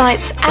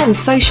websites, and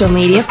social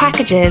media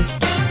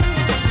packages.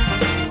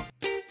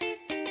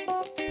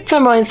 For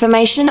more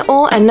information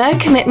or a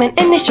no-commitment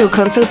initial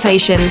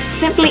consultation,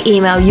 simply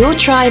email your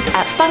tribe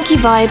at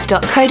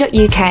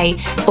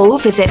funkyvibe.co.uk or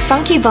visit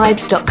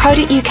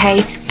funkyvibes.co.uk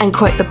and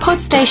quote the pod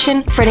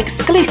station for an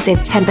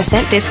exclusive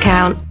 10%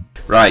 discount.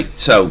 Right,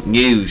 so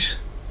news.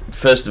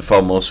 First and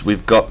foremost,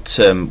 we've got,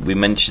 we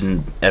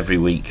mention every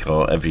week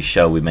or every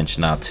show, we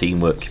mention our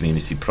Teamwork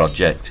Community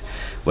Project,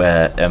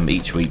 where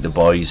each week the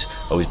boys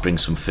always bring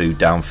some food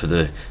down for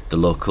the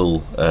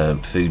local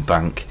food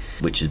bank,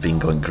 which has been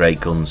going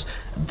great guns.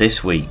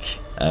 This week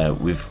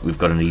we've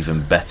got an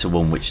even better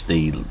one, which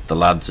the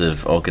lads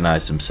have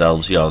organised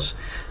themselves,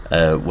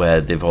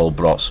 where they've all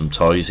brought some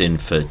toys in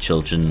for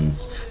children,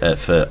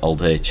 for Old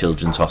Day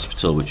Children's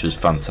Hospital, which was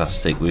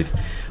fantastic. We've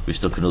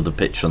stuck another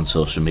picture on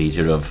social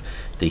media of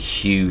the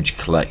huge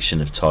collection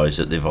of toys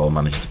that they've all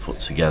managed to put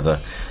together.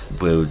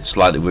 We're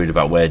slightly worried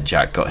about where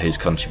Jack got his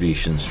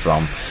contributions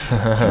from.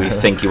 We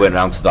think he went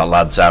round to that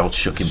lad's house,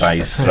 shook him by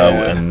his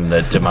throat, and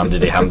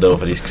demanded he hand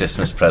over his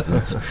Christmas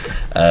presents.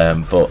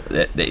 But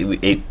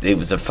it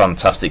was a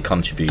fantastic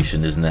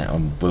contribution, isn't it?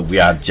 And we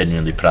are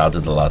genuinely proud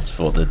of the lads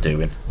for what they're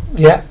doing.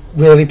 Yeah,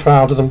 really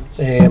proud of them.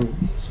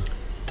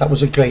 That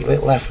was a great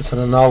little effort,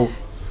 and I know,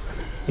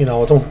 I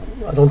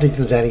don't think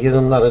there's any of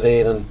them that are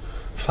earning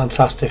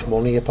fantastic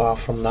money apart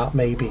from that,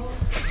 maybe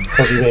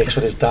because he works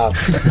for his dad.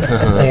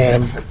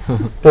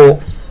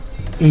 But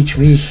each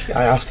week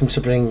I asked him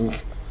to bring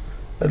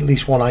at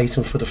least one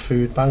item for the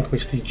food bank,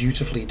 which they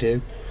dutifully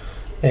do.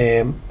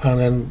 And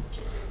then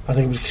I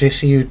think it was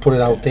Chrissy who'd put it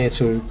out there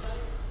to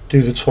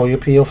do the toy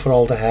appeal for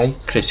all the hay.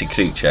 Chrissy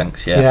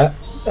Cruikshanks, yeah,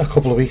 a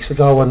couple of weeks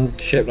ago, and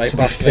Shit, right to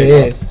back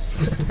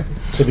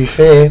be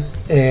fair,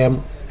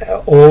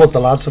 all of the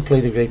lads have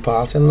played a great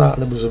part in that,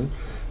 and it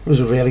was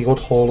a really good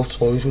haul of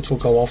toys which will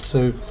go off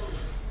to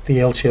the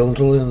ill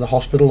children in the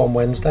hospital on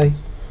Wednesday,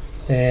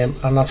 and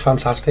that's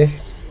fantastic.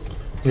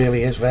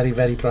 Really is. Very,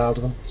 very proud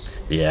of them.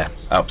 Yeah,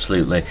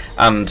 absolutely.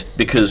 And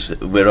because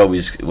we're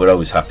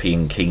always happy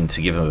and keen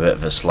to give them a bit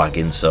of a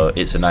slagging, so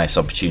it's a nice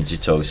opportunity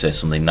to always say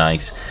something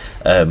nice.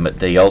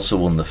 They also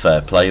won the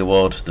Fair Play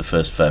Award, the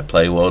first Fair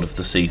Play Award of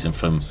the season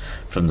from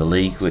the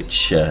league,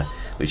 which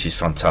is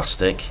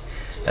fantastic.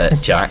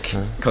 Jack,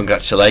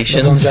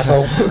 congratulations. Much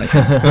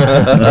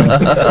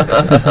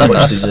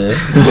deserved.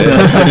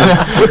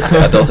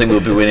 I don't think we'll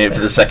be winning it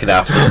for the second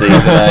half of the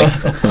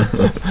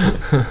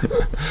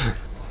season,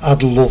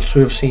 I'd love to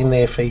have seen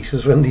their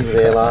faces when they've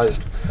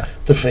realised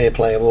the Fair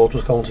Play Award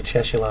was going to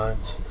Cheshire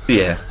Lions.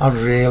 Yeah. I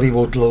really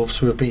would love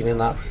to have been in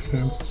that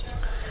room.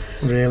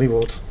 Really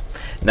would.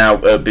 Now,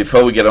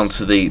 before we get on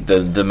to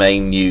the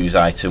main news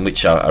item,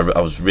 which I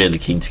was really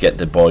keen to get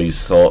the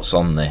boys' thoughts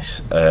on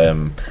this,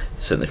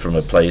 certainly from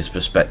a player's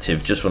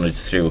perspective, just wanted to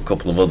throw a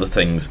couple of other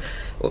things.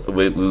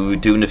 We were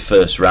doing a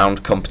first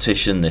round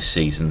competition this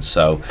season,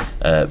 so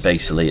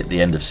basically at the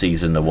end of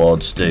season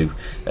awards do,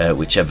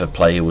 whichever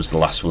player was the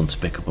last one to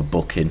pick up a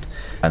booking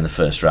and the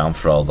first round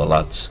for all the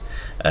lads.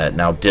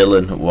 Now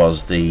Dylan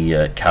was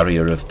the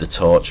carrier of the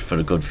torch for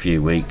a good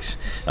few weeks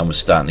and was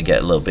starting to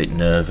get a little bit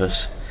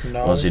nervous.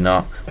 No, was he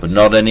not? But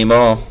not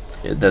anymore.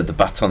 The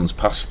baton's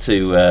passed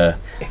to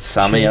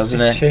Sammy,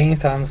 hasn't it? It's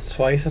changed hands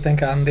twice. I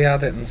think Andy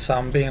had it, and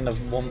Sam, being a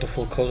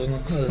wonderful cousin,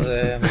 has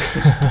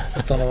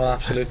done him an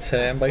absolute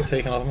turn by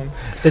taking off him.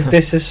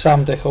 This is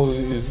Sam Dicko,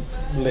 who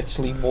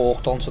literally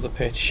walked onto the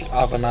pitch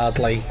having had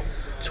like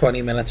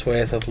 20 minutes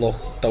worth of look,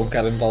 don't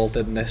get involved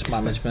in this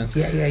management.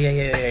 Yeah.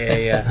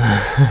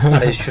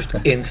 And it's just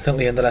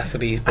instantly in the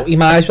referees. But he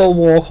might as well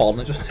walk on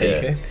and just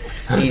take it.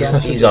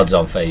 He's odds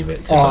on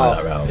favourite to buy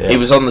that round. He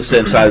was on the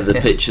same side of the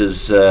pitch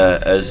as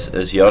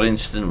your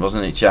incident,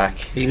 wasn't it, Jack?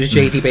 He was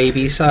JD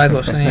Baby's side,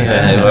 wasn't he?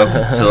 Yeah, he was.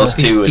 So those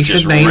two were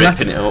just ripping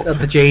it up. At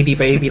the JD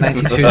Baby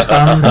 92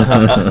 stand.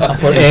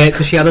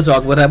 Because she had a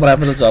dog, whatever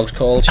the dog's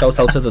called. Shout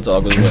out to the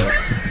dog as well.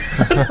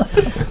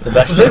 The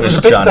best thing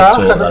was trying to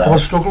sort that I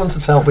was out. struggling to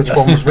tell which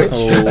one was which.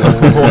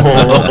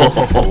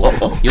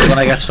 You're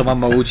gonna get some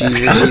emojis.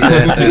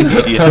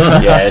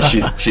 Yeah,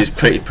 she's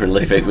pretty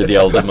prolific with the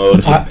old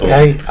emojis.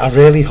 I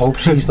really hope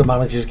she's the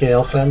manager's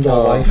girlfriend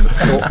or wife,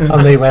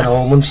 and they went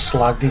home and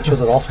slagged each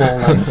other off all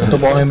night. The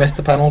one who missed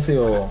the penalty,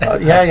 or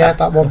yeah,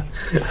 that one.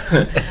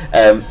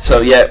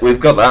 So yeah, we've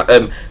got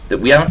that. That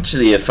we have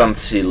actually a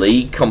fantasy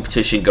league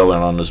competition going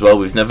on as well.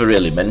 We've never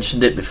really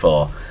mentioned it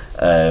before.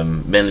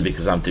 Mainly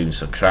because I'm doing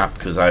so crap,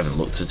 because I haven't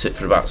looked at it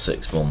for about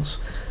 6 months,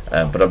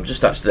 but I'm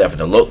just actually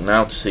having a look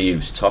now to see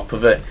who's top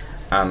of it,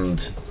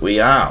 and we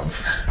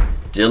have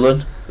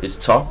Dylan is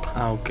top.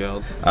 Oh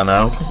god, I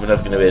know, we're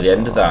never going to be at the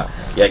end of that.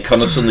 Yeah,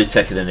 Connor's suddenly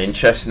taking an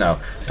interest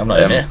now. I'm not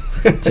in here.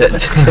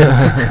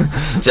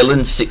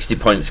 Dylan's 60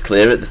 points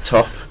clear at the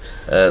top.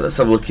 Let's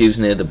have a look who's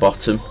near the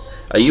bottom.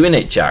 Are you in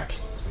it, Jack?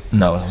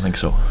 No, I don't think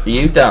so. Are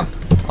you, Dan?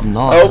 I'm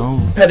not. Oh,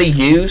 No. Perry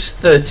Hughes,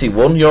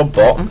 31, you're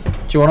bottom.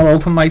 do you want to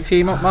open my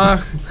team up,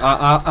 Mark?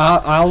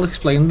 I'll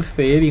explain the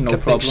theory, no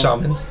problem.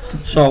 Salmon.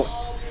 So,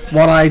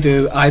 what I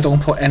do, I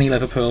don't put any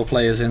Liverpool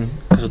players in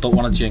because I don't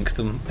want to jinx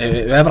them.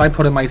 Whoever I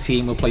put in my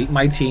team will play.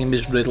 My team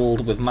is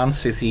riddled with Man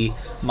City,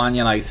 Man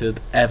United,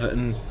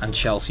 Everton and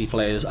Chelsea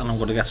players, and I'm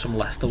going to get some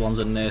Leicester ones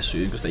in there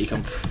soon because they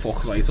can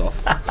fuck right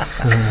off.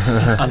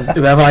 And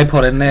whoever I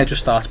put in there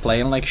just starts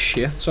playing like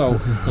shit.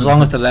 So as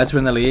long as the Reds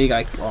win the league,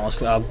 I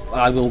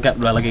will get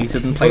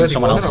relegated and play in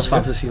someone else's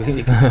fantasy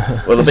league.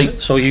 Well,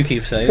 So you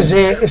keep saying.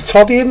 Is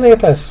Toddy in there,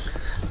 Pez?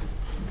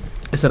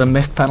 Is there a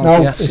missed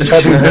penalty? No, FC? is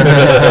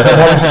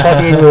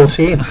Toddy in your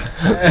team?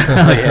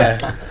 Oh,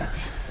 yeah.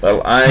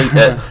 Well,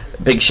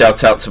 big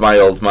shout out to my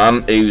old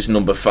man, who's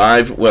number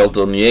 5. Well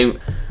done, you.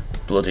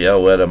 Bloody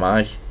hell, where am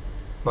I?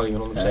 Not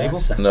even on the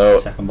table. No.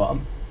 Second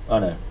bottom. Oh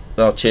no.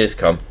 Oh, cheers,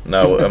 Con.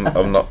 No,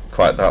 I'm not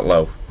quite that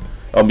low.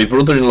 Oh, my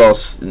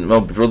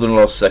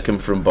brother-in-law's second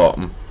from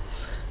bottom.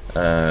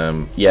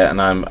 Yeah, and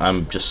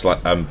I'm just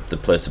like I'm the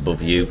place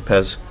above you,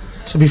 Pez.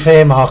 To be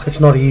fair, Mark, it's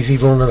not easy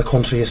running a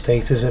country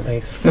estate, is it,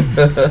 mate?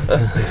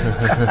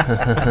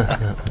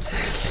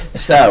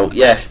 So,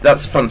 yes,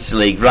 that's Fantasy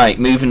League. Right,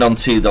 moving on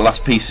to the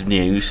last piece of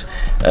news,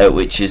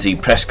 which is the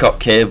Prescott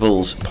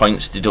Cables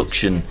points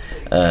deduction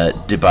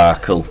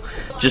debacle.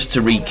 Just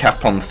to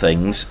recap on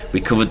things, we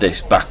covered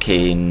this back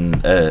in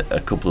a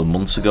couple of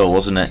months ago,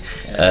 wasn't it?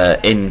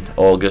 In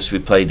August, we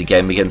played a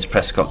game against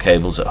Prescott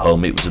Cables at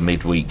home. It was a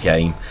midweek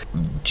game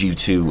due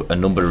to a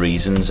number of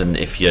reasons, and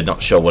if you're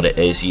not sure what it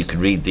is, you can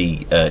read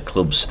the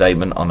club's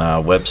statement on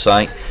our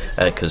website,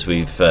 because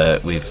we've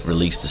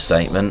released a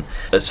statement.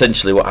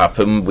 Essentially what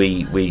happened,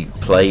 we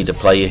played a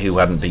player who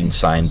hadn't been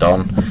signed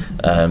on.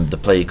 The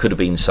player could have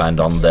been signed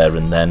on there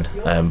and then,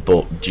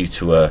 but due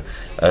to a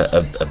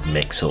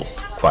mix-up,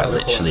 quite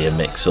literally a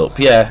mix-up,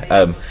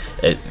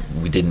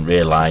 we didn't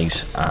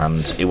realise,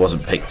 and it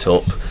wasn't picked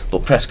up,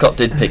 but Prescott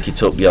did pick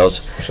it up,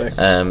 Yoz.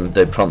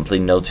 They promptly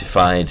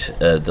notified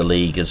the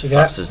league as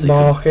fast as they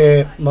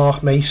could.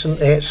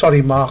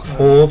 Mark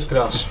Ford,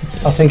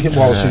 I think it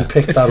was, who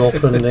picked that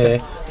up and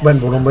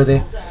went running with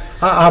it.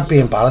 I'd be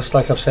embarrassed,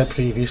 like I've said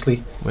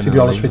previously, to be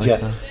honest with you,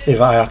 if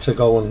I had to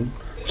go and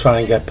try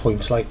and get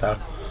points like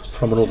that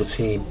from another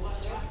team.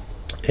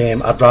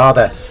 I'd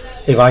rather,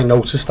 if I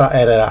noticed that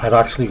error, I'd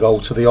actually go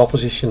to the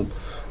opposition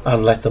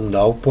and let them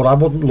know, but I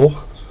wouldn't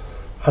look.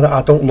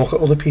 I don't look at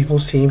other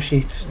people's team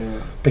sheets,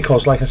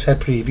 because, like I said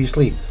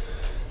previously,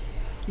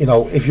 you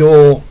know, if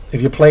you're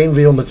playing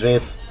Real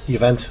Madrid,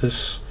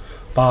 Juventus,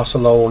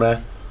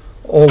 Barcelona,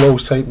 all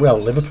those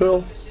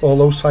Liverpool, all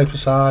those type of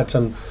sides,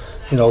 and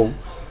you know,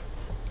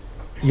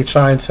 you're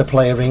trying to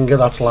play a ringer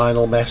that's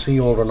Lionel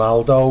Messi or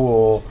Ronaldo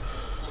or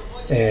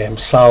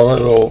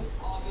Salah or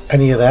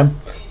any of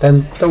them,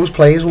 then those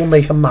players will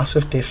make a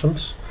massive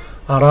difference.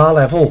 At our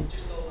level,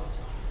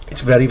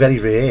 it's very, very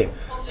rare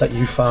that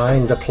you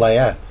find a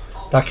player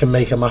that can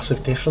make a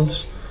massive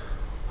difference,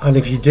 and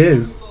if you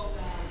do,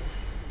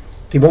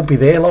 they won't be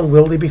there long,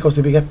 will they? Because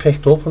they'll get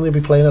picked up and they'll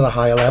be playing at a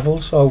higher level.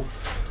 So,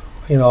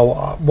 you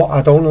know, what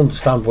I don't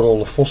understand what all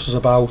the fuss is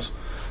about.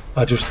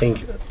 I just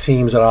think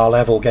teams at our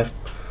level get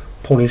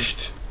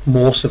punished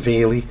more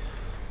severely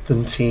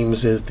than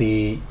teams at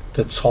the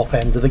top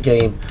end of the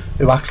game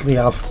who actually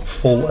have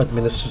full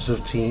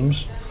administrative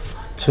teams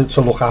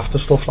to look after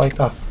stuff like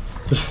that.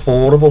 There's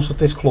 4 of us at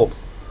this club,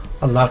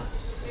 and that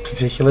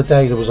particular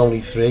day there was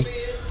only 3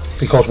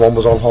 because one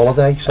was on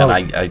holiday. So,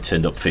 and I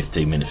turned up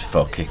 15 minutes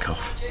before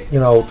kick-off. You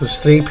know, there's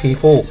 3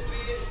 people,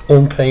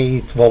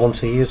 unpaid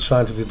volunteers,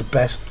 trying to do the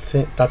best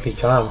that they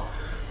can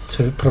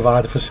to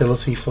provide a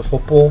facility for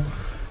football.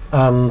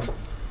 And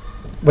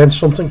when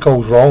something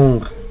goes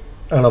wrong,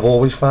 and I've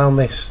always found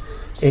this,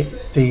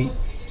 the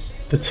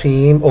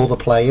team or the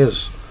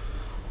players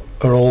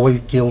are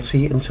always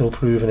guilty until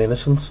proven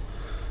innocent.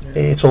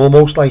 It's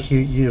almost like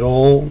you're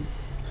all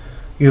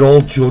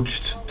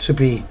judged to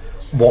be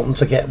wanting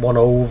to get one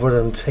over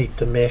and take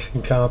the mick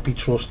and can't be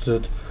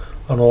trusted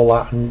and all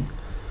that, and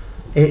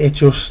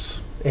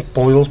it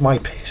boils my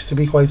piss, to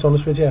be quite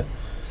honest with you.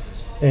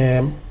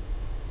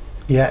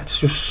 It's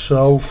just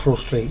so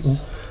frustrating.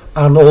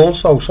 And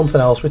also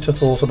something else which I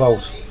thought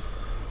about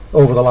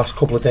over the last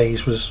couple of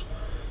days was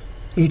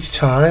each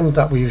time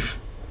that we've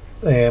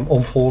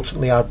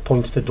unfortunately had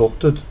points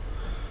deducted,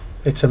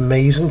 it's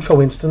amazing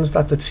coincidence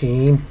that the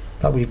team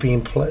that we've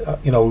been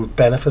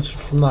benefited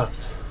from that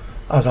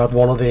has had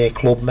one of their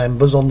club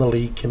members on the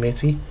league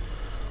committee.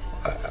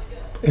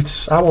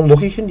 It's how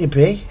unlucky can you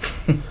be?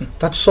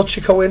 That's such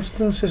a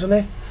coincidence, isn't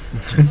it?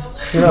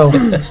 You know,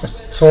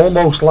 it's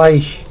almost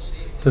like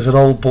there's an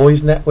old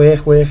boys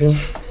network working.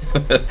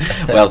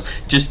 Well,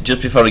 just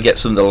before I get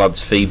some of the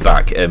lads'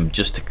 feedback,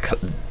 just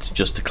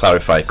to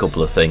clarify a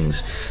couple of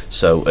things.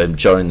 So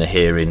during the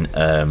hearing,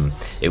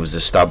 it was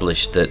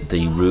established that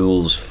the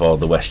rules for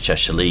the West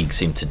Cheshire League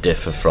seem to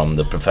differ from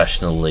the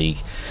professional league,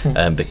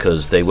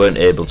 because they weren't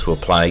able to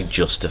apply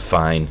just a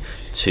fine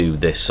to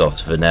this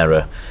sort of an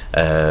error.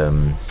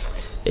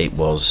 It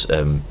was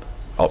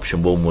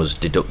option 1 was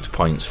deduct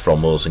points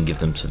from us and give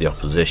them to the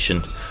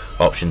opposition.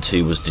 Option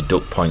 2 was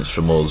deduct points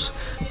from us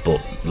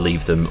but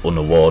leave them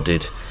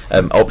unawarded.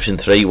 Option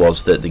 3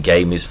 was that the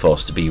game is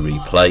forced to be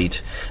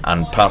replayed,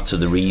 and part of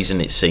the reason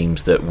it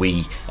seems that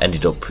we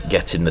ended up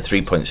getting the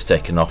 3 points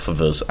taken off of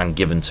us and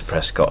given to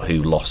Prescott,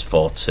 who lost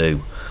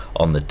 4-2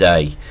 on the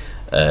day,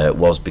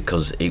 was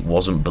because it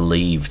wasn't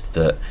believed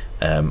that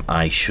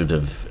I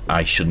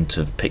shouldn't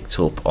have picked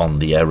up on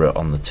the error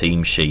on the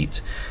team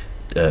sheet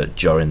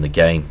during the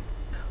game.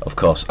 Of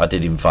course, I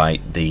did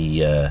invite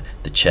the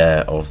chair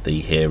of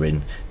the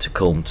hearing to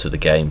come to the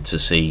game to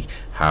see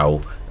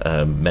how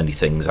many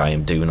things I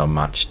am doing on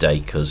match day,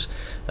 because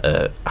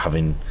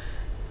having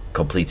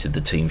completed the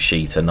team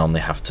sheet, I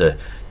normally have to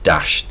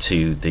dash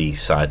to the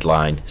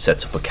sideline,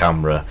 set up a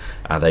camera,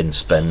 and then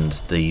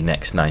spend the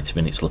next 90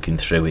 minutes looking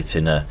through it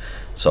in a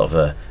sort of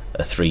a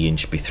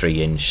 3-inch by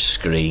 3-inch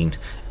screen,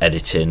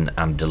 editing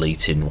and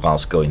deleting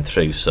whilst going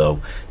through.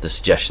 So the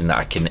suggestion that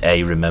I can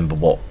remember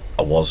what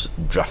I was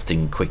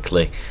drafting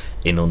quickly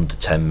in under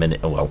 10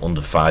 minutes,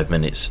 under 5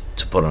 minutes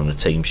to put on a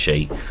team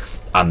sheet,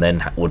 and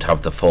then would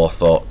have the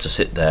forethought to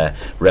sit there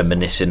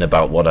reminiscing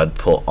about what I'd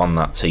put on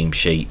that team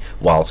sheet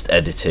whilst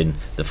editing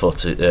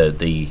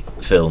the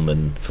film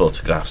and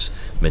photographs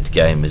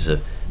mid-game is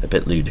a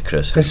bit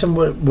ludicrous. Listen,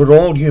 we're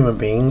all human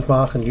beings,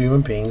 Mark, and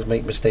human beings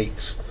make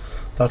mistakes.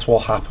 That's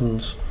what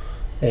happens.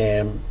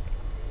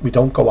 We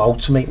don't go out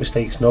to make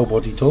mistakes.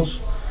 Nobody does.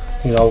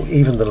 You know,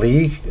 even the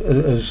league,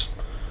 as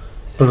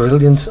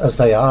brilliant as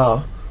they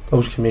are,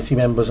 those committee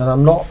members, and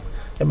I'm not,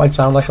 it might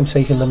sound like I'm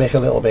taking the mick a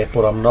little bit,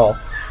 but I'm not,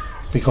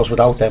 because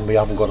without them we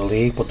haven't got a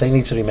league. But they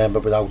need to remember,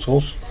 without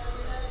us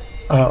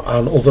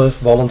and other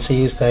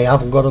volunteers, they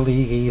haven't got a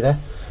league either.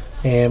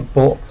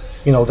 But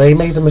you know, they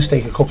made a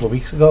mistake a couple of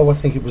weeks ago. I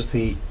think it was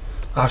the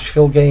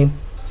Asheville game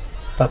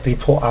that they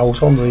put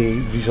out on the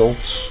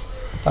results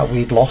that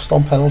we'd lost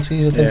on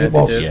penalties, I think it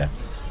was. Yeah.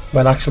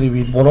 When actually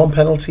we'd won on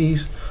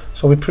penalties.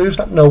 So it proves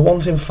that no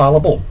one's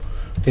infallible.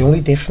 The only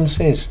difference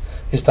is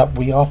that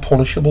we are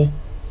punishable.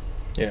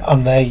 Yeah.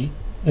 And they,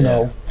 you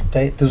know,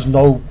 there's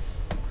no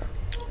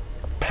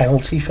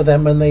penalty for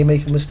them when they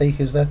make a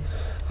mistake, is there?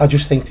 I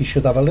just think they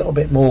should have a little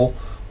bit more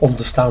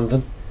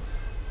understanding.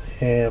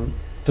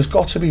 There's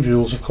got to be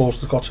rules, of course,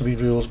 there's got to be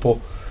rules, but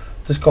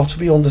there's got to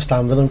be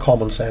understanding and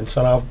common sense,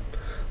 and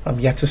I'm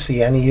yet to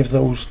see any of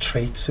those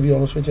traits, to be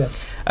honest with you.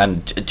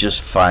 And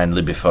just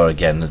finally, before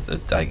again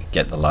I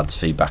get the lads'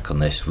 feedback on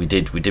this, we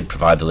did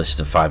provide a list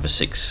of 5 or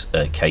 6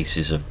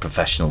 cases of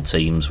professional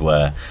teams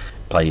where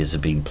players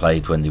have been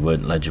played when they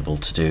weren't eligible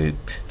to do.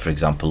 For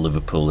example,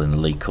 Liverpool in the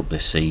League Cup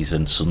this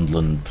season,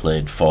 Sunderland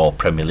played 4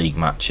 Premier League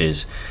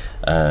matches,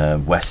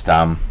 West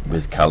Ham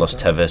with Carlos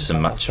Tevez and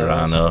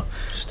Mascherano.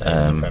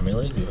 Staying in the Premier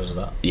League because of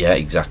that. Yeah,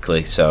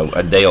 exactly. So,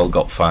 and they all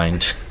got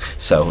fined.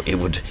 So it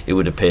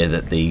would appear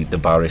that the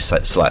bar is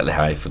set slightly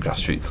high for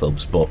grassroots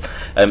clubs. But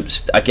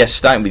I guess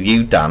starting with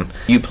you, Dan,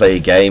 you play a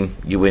game,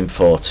 you win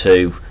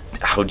 4-2.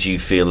 How do you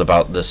feel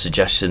about the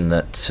suggestion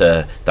that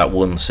that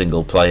one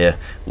single player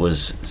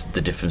was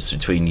the difference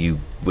between you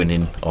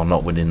winning or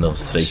not winning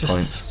those 3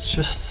 points?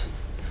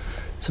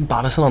 It's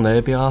embarrassing on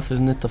their behalf,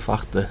 isn't it? The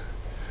fact that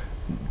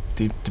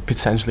they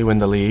potentially win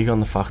the league on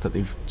the fact that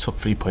they've took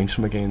 3 points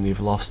from a game they've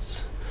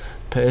lost.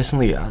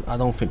 Personally, I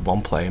don't think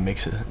one player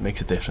makes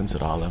a difference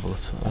at our level.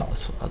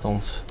 I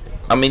don't.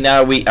 I mean,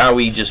 are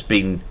we just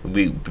being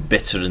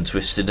bitter and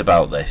twisted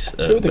about this?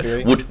 To a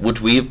degree. Would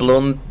we have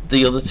blown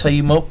the other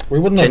team up? We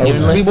wouldn't have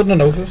noticed. We wouldn't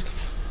have noticed.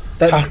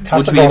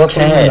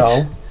 Categorically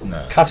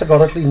no.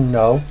 Categorically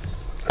no.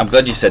 I'm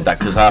glad you said that,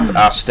 because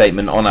our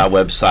statement on our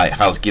website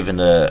has given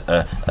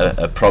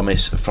a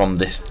promise from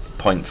this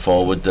point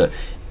forward that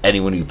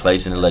anyone who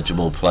plays an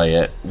eligible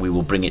player, we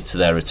will bring it to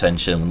their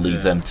attention and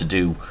leave them to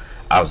do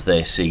as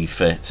they see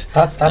fit.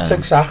 That's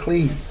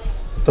exactly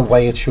the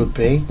way it should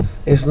be.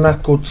 Isn't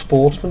that good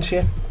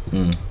sportsmanship?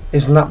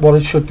 Isn't that what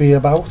it should be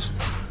about?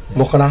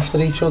 Looking after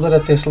each other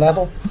at this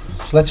level.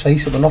 So let's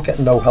face it, we're not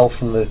getting no help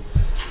from the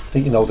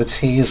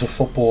tiers of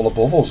football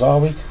above us, are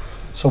we?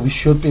 So we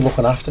should be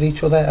looking after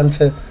each other, and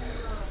to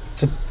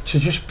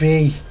just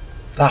be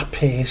that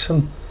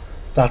person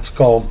that's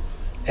gone,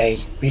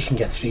 hey, we can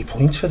get 3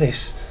 points for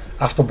this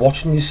after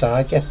watching your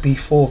side get beat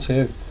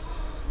 4-2.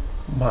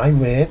 My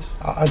word,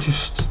 I'm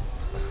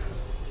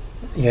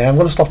going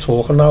to stop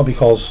talking now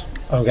because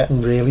I'm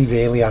getting really,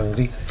 really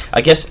angry.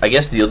 I guess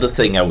the other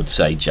thing I would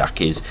say, Jack,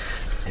 is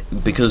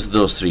because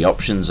those 3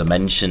 options are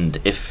mentioned,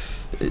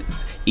 if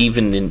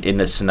even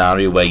in a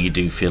scenario where you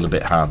do feel a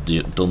bit hard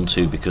done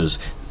to, because,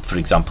 for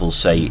example,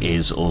 say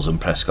is us and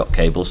Prescott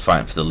Cables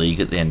fighting for the league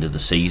at the end of the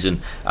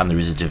season, and there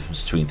is a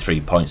difference between 3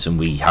 points and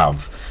we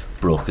have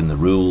broken the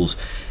rules,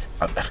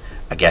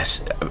 I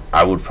guess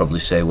I would probably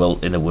say, well,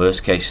 in a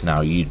worst case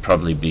scenario, you'd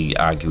probably be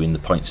arguing the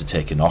points are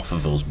taken off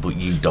of us, but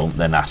you don't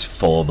then ask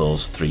for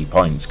those 3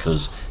 points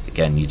because,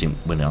 again, you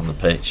didn't win it on the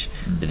pitch.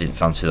 They didn't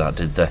fancy that,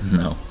 did they?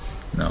 No.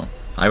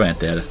 I weren't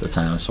there at the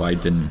time, so I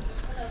didn't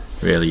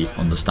really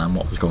understand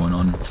what was going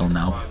on until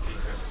now.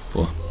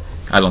 But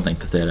I don't think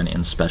that they're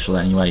anything special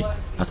anyway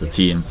as a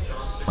team.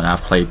 When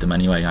I've played them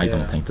anyway, I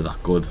don't think they're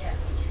that good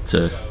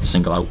to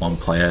single out one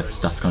player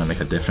that's going to make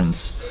a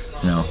difference,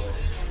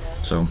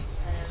 So,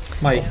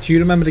 Mike, do you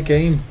remember the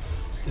game?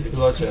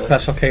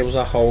 Prescott Cables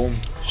at home.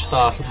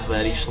 Started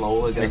very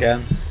slow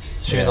again.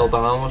 2-0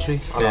 down, was we?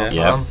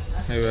 Yeah.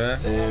 We were.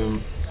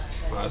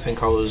 I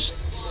think I was.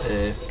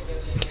 I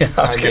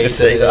was going to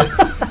say that.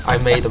 I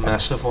made a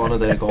mess of one of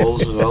their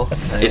goals as well.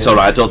 It's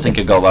alright, I don't think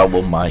I got that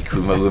one, Mike.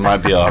 We might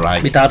be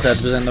alright. My dad's head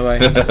was in the way.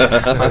 He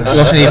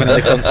wasn't even in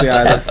the country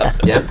either.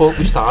 Yeah, but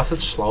we started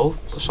slow,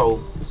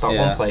 so that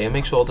one player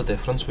makes all the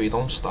difference. We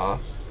don't start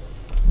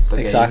the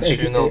game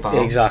 2-0 down.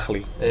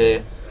 Exactly.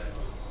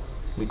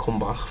 We come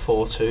back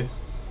 4-2.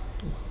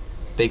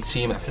 Big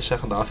team effort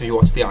second half if you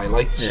watch the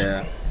highlights.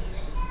 Yeah.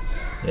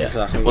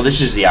 Exactly. Well, this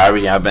is the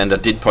irony, and I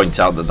did point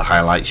out that the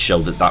highlights show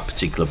that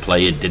particular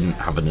player didn't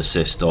have an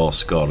assist or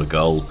score a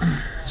goal.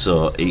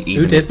 So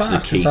even who did the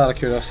that? Just out of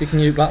curiosity, can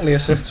you rattle the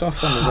assists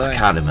off on the day? I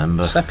can't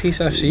remember. Set Piece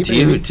FC.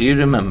 Do you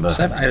remember?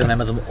 I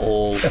remember them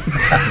all.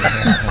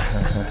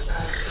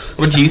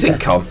 What do you think,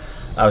 Con?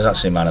 I was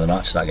actually man of the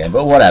match that game,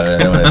 but whatever.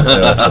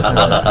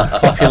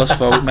 Populous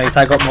vote, mate.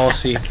 I got more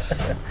seats.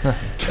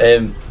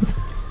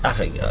 I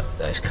think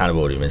it's kind of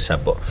already been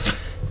said, but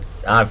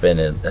I've been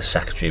a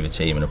secretary of a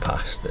team in the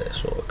past at a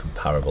sort of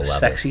comparable level.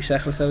 Sexy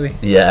secretary.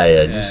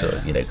 Yeah, just sort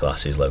of,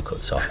 glasses, low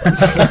cut top,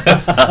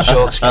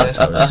 Short skirt.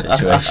 sort of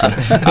situation.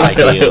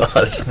 High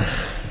heels.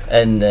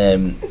 And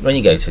when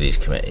you go to these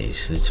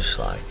committees, they're just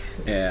like,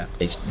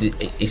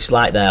 it's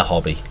like their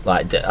hobby.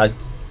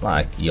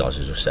 Like yours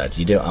has just said,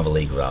 you don't have a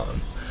league without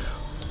them,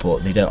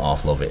 but they don't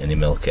half love it and they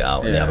milk it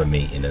out and they have a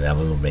meeting and they have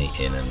another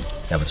meeting and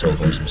they have a talk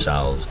amongst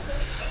themselves.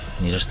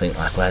 And you just think,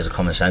 like, where's the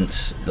common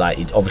sense? Like,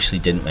 it obviously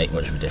didn't make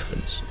much of a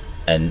difference.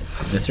 And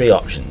the three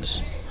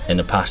options, in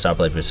the past I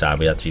played for the side,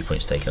 we had 3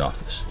 points taken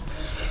off us,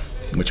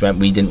 which meant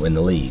we didn't win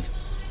the league,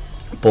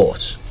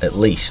 but at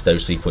least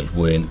those 3 points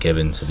weren't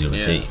given to the other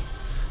team.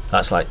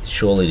 That's like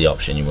surely the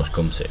option you must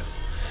come to.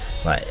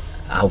 Like,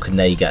 how can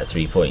they get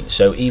 3 points?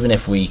 So even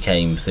if we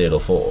came third or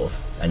fourth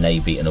and they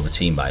beat another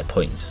team by a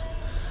point,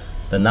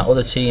 then that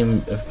other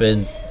team have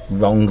been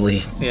wrongly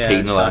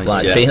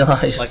penalised.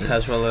 Penalised. Like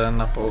Heswell in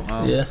that boat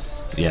now. Yeah.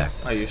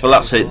 Well,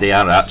 that's it. They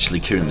are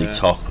actually currently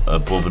top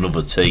above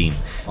another team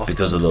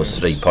because of those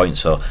 3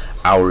 points. So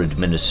our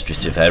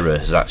administrative error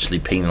has actually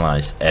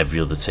penalised every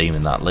other team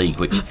in that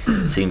league, which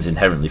seems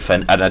inherently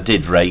fair. And I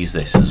did raise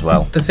this as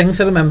well. The thing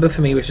to remember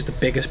for me, which is the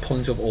biggest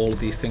point of all of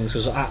these things,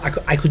 was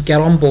I could get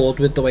on board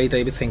with the way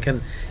they were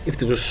thinking if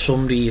there was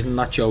some reason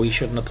that Joey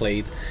shouldn't have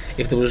played.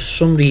 If there was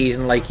some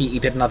reason, like he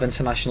didn't have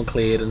international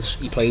clearance,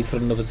 he played for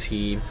another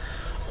team,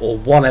 or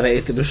whatever,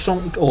 if there was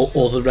some,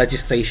 or the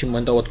registration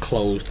window had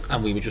closed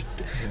and we were just,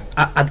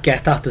 I'd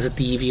get that there's a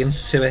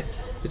deviance to it.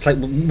 It's like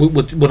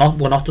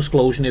we're not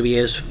disclosing who he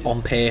is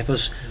on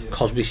purpose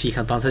because we seek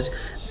advantage.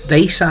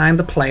 They signed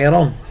the player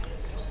on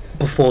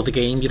before the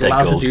game. You're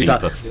allowed to do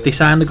that. They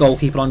signed the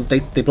goalkeeper on. They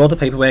brought the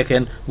paperwork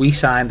in. We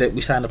signed it.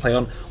 We signed the player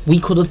on. We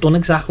could have done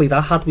exactly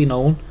that had we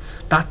known.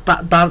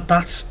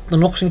 That's the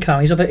nooks and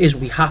crannies of it. Is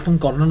we haven't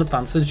gotten an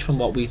advantage from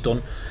what we've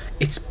done.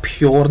 It's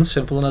pure and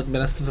simple an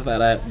administrative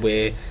error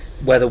where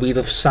whether we'd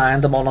have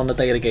signed them on the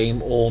day of the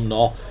game or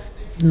not,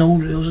 no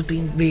rules have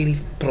been really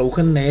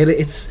broken there.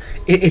 It's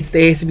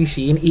there to be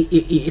seen.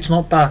 It's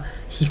not that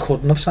he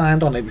couldn't have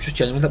signed on, it was just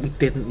genuinely that we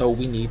didn't know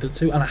we needed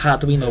to, and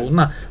had we known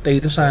that,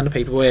 they'd have signed the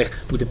paperwork,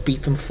 we'd have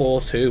beat them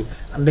 4-2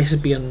 and this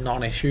would be a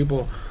non-issue.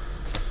 But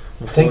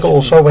I think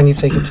also when you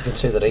take into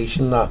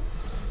consideration that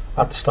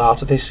at the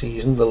start of this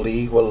season the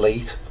league were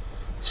late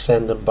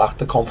sending back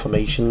the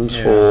confirmations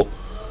for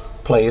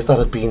players that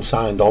had been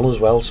signed on as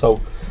well,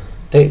 so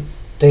they'd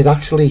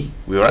actually...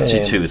 We were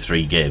actually 2 or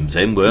 3 games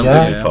in, weren't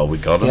we, before we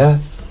got them? Yeah,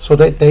 so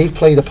they've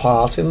played a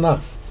part in that,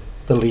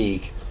 the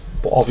league,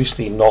 but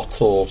obviously not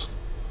thought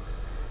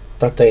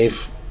that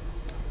they've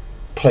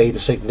played a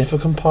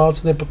significant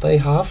part in it, but they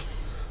have.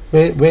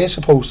 We're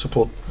supposed to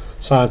put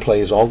signed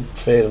players on,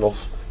 fair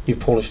enough, you've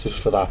punished us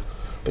for that,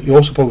 but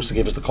you're supposed to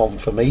give us the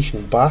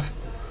confirmation back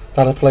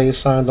that a player's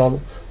signed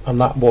on, and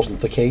that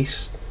wasn't the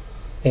case.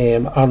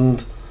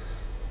 And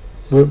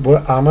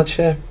we're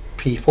amateur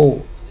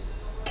people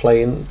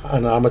playing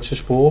an amateur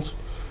sport.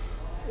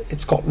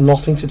 It's got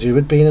nothing to do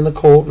with being in a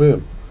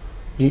courtroom.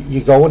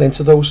 You're going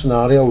into those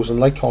scenarios,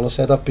 and like Connor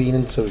said, I've been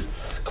into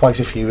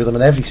quite a few of them,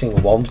 and every single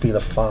one's been a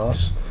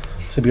farce,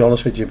 to be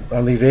honest with you,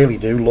 and they really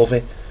do love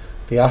it.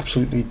 They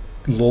absolutely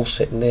love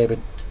sitting there with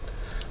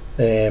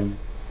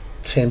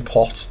tin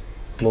pot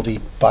bloody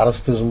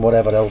barristers and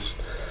whatever else,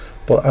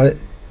 but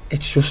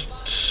it's just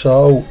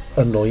so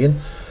annoying.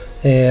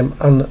 And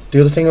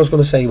the other thing I was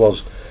going to say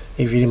was,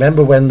 if you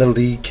remember when the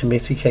league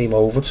committee came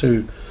over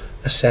to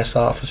assess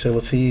our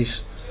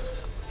facilities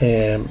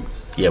when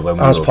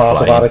as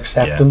part of our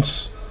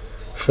acceptance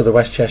for the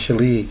West Cheshire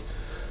League,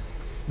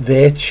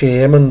 their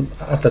chairman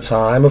at the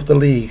time of the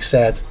league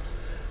said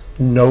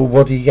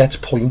nobody gets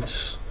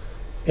points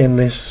in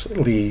this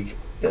league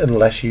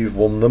unless you've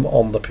won them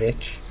on the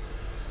pitch.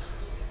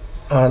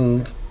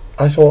 And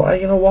I thought,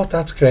 you know what,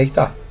 that's great,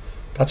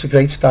 that's a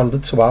great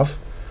standard to have.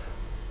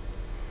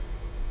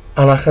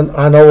 And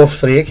I know of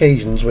 3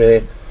 occasions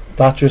where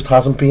that just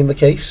hasn't been the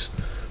case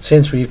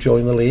since we've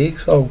joined the league.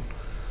 So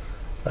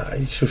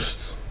it's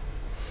just...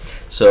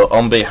 So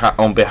on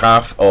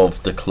behalf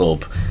of the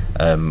club,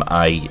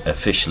 I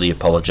officially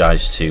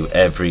apologise to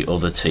every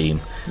other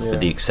team, with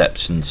the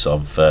exceptions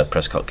of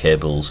Prescott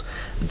Cables,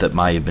 that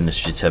my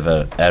administrative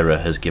error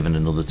has given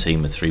another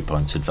team a 3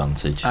 points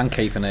advantage. And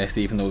Cape and Hurst,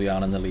 even though they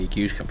are in the league,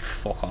 you can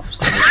fuck off.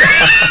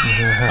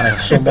 And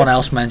if someone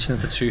else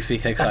mentions the 2 free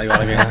kicks I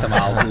got against them,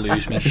 I'll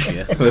lose me shit.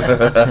 It's going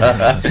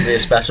to be a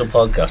special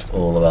podcast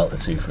all about the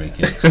 2 free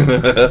kicks.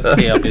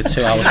 Yeah, it'll be a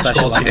 2-hour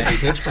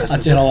special.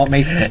 And do you know what,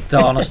 mate?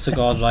 Honest to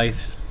God,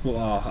 right?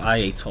 Oh, I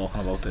hate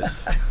talking about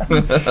this.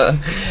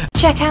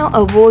 Check out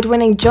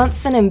award-winning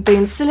Johnson &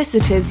 Boone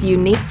Solicitors'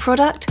 unique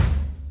product,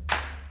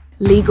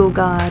 Legal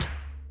Guard.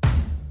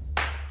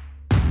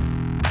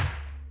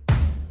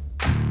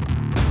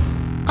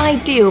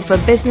 Ideal for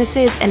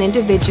businesses and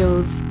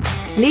individuals,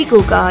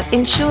 Legal Guard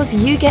ensures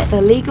you get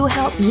the legal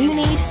help you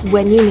need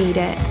when you need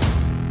it.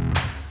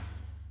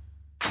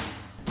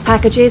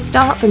 Packages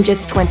start from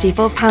just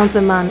 £24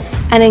 a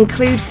month and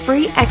include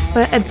free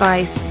expert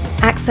advice,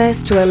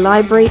 access to a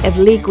library of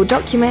legal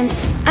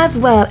documents, as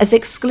well as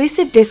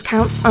exclusive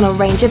discounts on a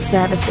range of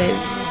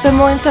services. For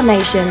more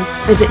information,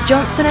 visit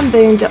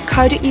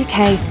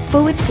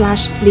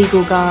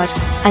johnsonandboone.co.uk/legalguard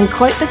and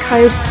quote the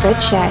code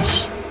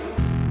THECHESH.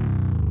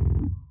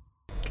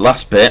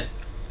 Last bit,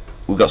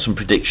 we've got some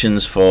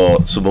predictions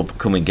for some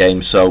upcoming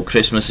games. So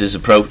Christmas is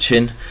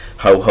approaching.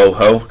 Ho ho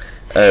ho.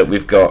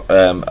 We've got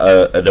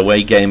an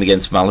away game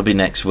against Malaby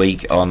next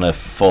week on a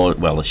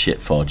shit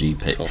 4G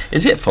pitch.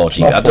 Is it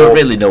 4G? I don't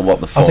really know what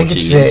the 4G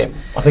is.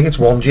 I think it's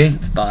 1G.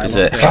 It's diamond. Is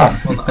it?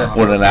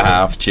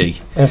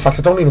 1.5G. In fact,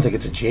 I don't even think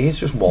it's a G. It's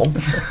just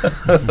 1.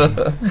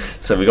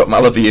 So we've got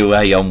Malaby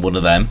away on one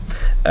of them,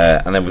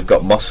 and then we've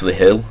got Mossley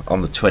Hill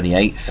on the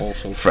 28th,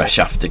 Also fresh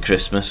after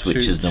Christmas, which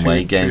is an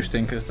away game. Two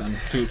stinkers then.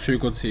 Two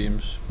good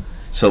teams.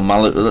 So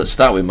let's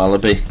start with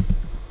Malaby.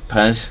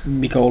 Pez?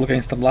 My goal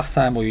against them last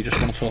time, or you just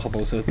want to talk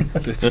about the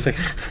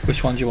fixed?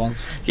 Which one do you want?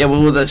 Yeah,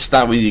 well, let's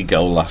start with your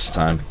goal last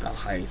time. I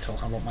hate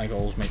talking about my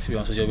goals, mate. To be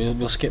honest with you,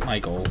 we'll skip my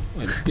goal.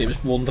 It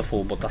was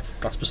wonderful, but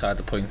that's beside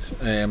the point.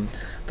 They're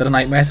a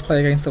nightmare to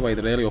play against the way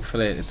they're really up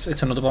for it.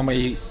 It's another one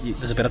where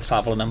there's a bit of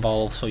travelling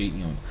involved, so you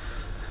know.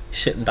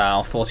 Sitting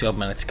down 40 odd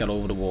minutes to get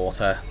over the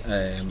water.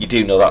 You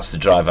do know that's the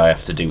drive I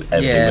have to do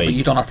every week. But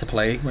you don't have to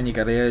play when you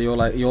get here.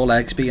 Your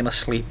legs being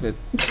asleep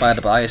by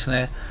the by, isn't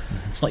it?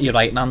 It's not your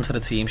right hand for the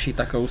team sheet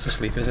that goes to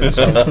sleep, is it?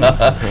 So,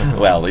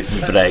 well, it's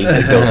my brain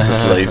that goes to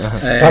sleep.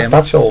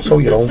 That's also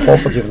your own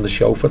fault for giving the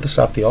show for the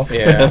Saturday off.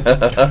 Yeah.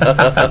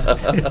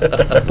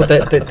 But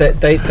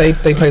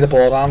they play the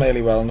ball around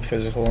really well in the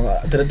physical.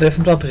 They're a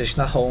different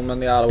opposition at home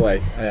than they are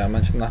away. I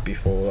mentioned that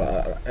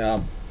before.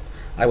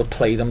 I would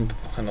play them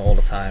fucking all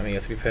the time here,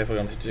 to be perfectly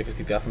honest with you, because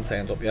they haven't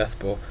turned up yet.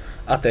 But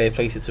at their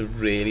place, it's a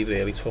really,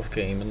 really tough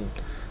game, and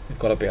we've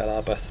got to be at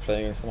our best to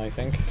play against them, I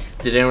think.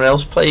 Did anyone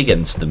else play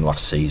against them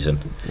last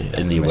season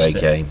in the away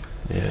game?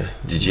 Yeah.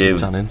 Did you?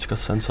 Dan Ince got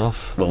sent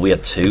off. Well, we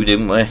had two,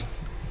 didn't we?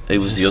 Who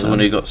was the other one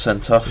who got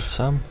sent off? Was it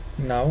Sam?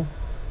 No,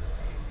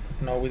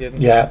 we didn't.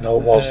 Yeah, no,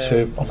 it was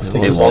 2. I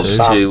think it was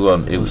Sam. 2. I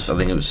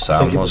think it was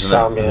Sam,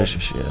 wasn't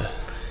it? Yeah.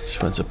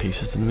 Just went to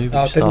pieces, didn't we?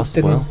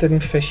 Didn't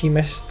Fishy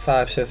miss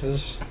 5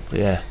 sitters?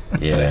 Yeah.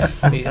 I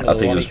think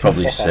it was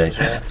probably 6.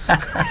 Well.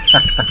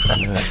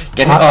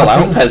 Get it all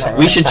out, Pez.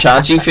 We should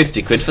charge you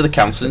 £50 for the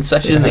counselling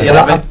session.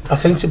 I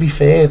think, to be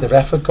fair, the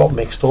ref had got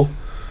mixed up,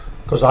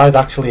 because I'd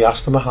actually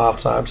asked him at half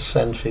time to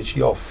send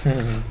Fishy off,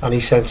 and he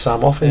sent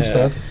Sam off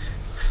instead.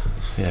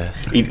 Yeah.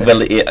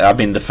 I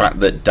mean, the fact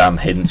that Dan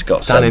Hinds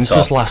got sent off. Dan Hinds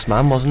was last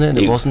man, wasn't it? And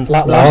he wasn't.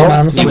 Last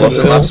man. He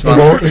wasn't last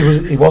man.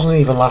 He wasn't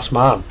even last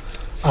man,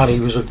 and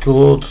he was a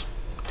good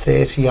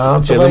 30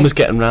 yards Dylan away. was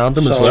getting round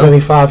him as well.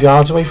 25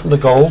 yards away from the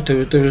goal.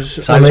 There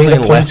was. I made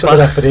a point to the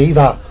referee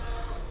that,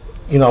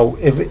 you know,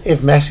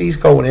 if Messi's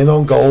going in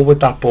on goal with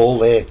that ball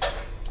there,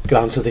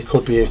 granted it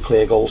could be a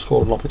clear goal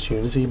scoring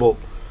opportunity, but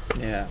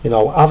you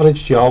know,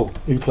 average Joe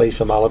who plays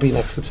for Malaby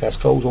next to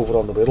Tesco's over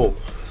on the middle,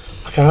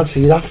 I can't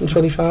see that from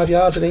 25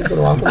 yards. It ain't going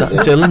to happen.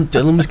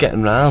 Dylan was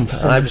getting round.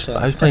 I was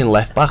playing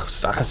left back.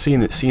 I could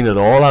seen it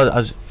all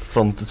as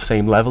from the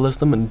same level as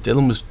them, and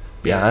Dylan was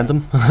behind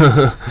him.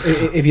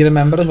 If you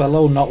remember as well,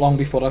 though, not long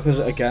before that, because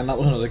again that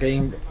was another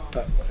game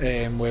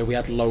where we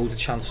had loads of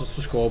chances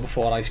to score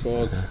before I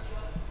scored.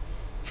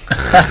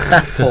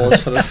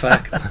 Pause for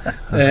effect.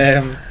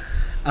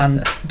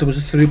 And there was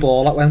a through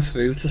ball that went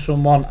through to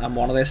someone, and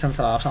one of their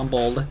centre halves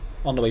handballed it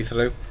on the way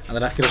through, and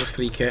the ref gave us a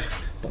free kick,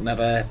 but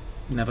never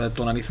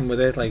done anything with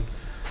it. Like,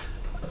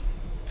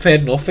 fair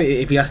enough,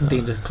 if he hasn't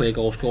deemed it a clear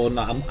goal scoring,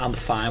 I'm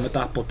fine with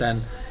that. But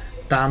then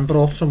Dan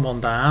brought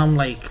someone down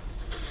like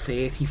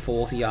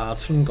 30-40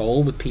 yards from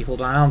goal with people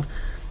round,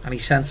 and he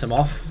sent him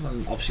off,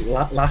 and obviously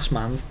last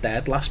man's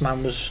dead. Last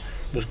man was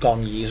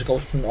gone years ago.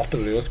 It's not the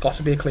rule. It's got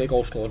to be a clear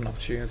goal scoring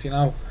opportunity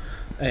now.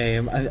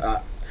 I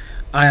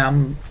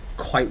am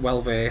quite well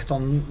versed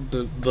on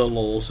the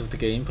laws of the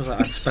game, because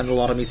I spend a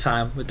lot of my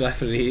time with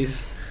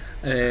referees,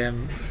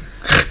 and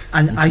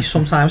I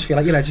sometimes feel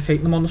like you're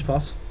educating them on the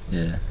spot.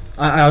 Yeah.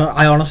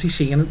 I honestly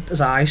seen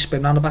his eyes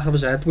spin around the back of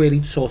his head where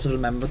he sort of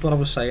remembered what I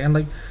was saying.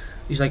 Like,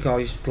 he's like, oh,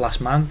 he's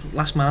last man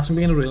hasn't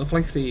been a rule for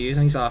like 3 years,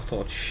 and he's half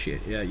thought,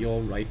 shit, yeah,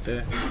 you're right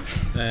there.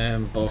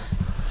 But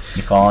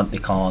you can't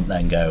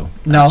then go,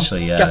 no,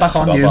 actually, get back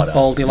on, you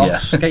baldy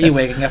locks. Get your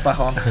wig and get back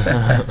on.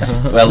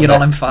 Well, you're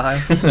on in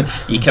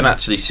 5. You can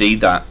actually see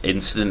that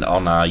incident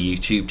on our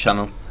YouTube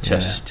channel,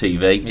 Chess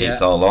TV. Yeah.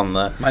 It's all on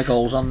there. My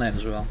goal's on there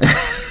as well.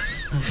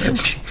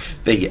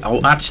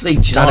 Actually,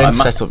 do you know Dan what?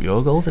 set up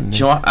your goal, didn't Do he?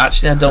 you know what?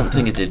 Actually, I don't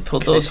think I did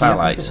put those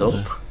highlights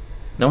up.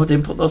 No, I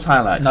didn't put those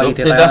highlights No, up, you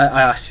did. did I?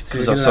 I asked you to.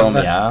 Because I saw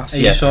my arse.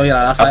 You saw your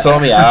arse. I saw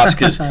my arse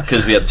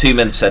because we had 2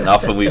 men sent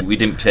off, and we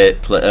didn't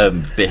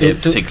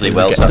behave particularly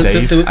well. So I had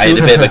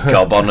a bit of a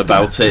gob on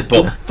about it.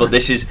 But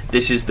this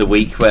is the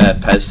week where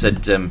Pez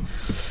said,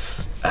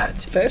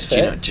 First do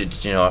you fair. know? Do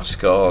you know I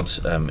scored?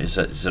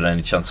 Is there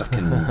any chance I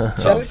can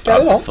sort of Get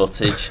add it the on.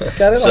 footage?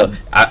 Get it So on.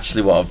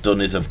 actually, what I've done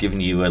is I've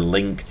given you a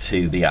link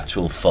to the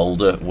actual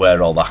folder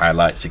where all the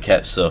highlights are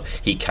kept, so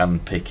he can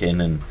pick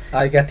in and.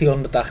 I get the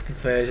unredacted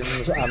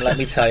versions, and let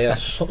me tell you,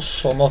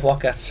 some of what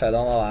gets said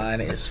on the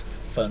line is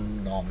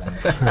phenomenal.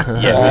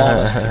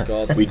 Honest to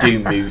God. We do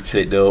mute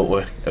it, don't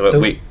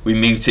we? We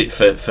mute it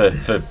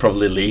for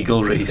probably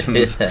legal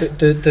reasons.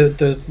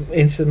 The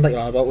incident that you're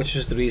on about, which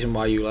is the reason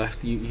why you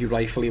left, you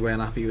rightfully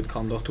weren't happy with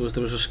conduct, was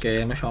there was a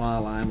skirmish on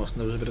our line, wasn't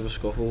there? There was a bit of a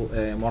scuffle.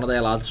 One of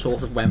their lads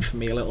sort of went for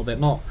me a little bit,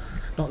 not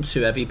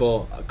too heavy,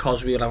 but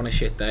because we were having a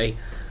shit day,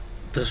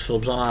 the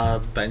subs on our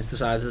bench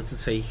decided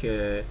to take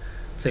it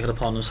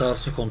upon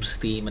themselves to come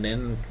steaming in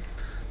and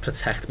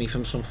protect me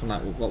from something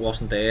that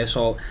wasn't there.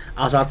 So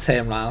as I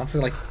turned round to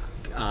like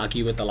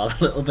argue with the lad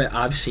a little bit,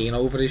 I've seen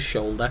over his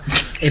shoulder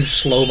in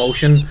slow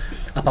motion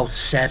about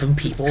 7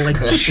 people like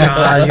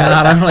charging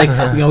at him, like,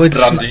 you know, it's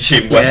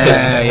brandishing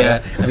weapons. Yeah.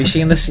 Have you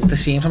seen the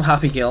scene from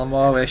Happy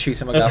Gilmore where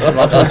Shooter McGavin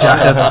robs the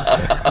jacket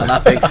and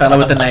that big fella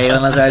with the nail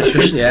in his head?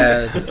 Just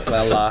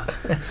well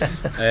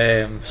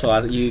that.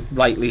 So you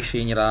rightly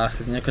seen your arse,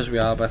 didn't you? Because we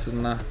are better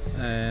than that.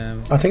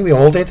 I think we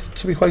all did,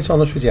 to be quite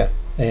honest with you.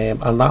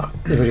 And that,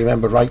 if I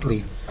remember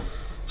rightly,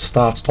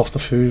 started off the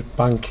food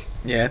bank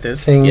Yeah, it did.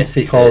 thing, Yes,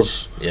 it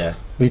because did. Yeah.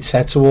 we'd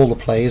said to all the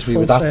players we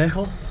Full were that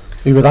circle.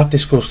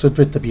 disgusted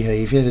with the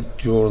behaviour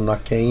during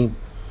that game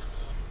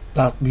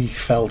that we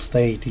felt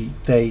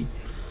they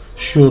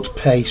should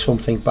pay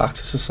something back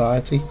to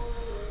society.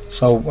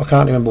 So I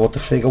can't remember what the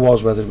figure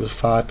was, whether it was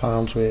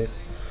 £5 worth,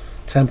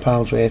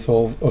 £10 worth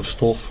of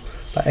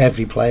stuff that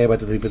every player,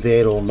 whether they were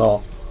there or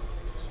not,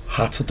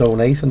 had to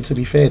donate. And to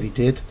be fair, they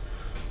did.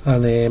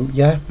 And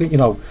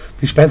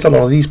we spent a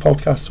lot of these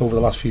podcasts over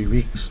the last few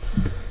weeks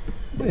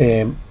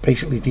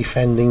basically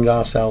defending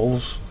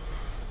ourselves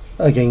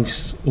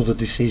against other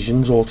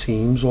decisions or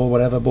teams or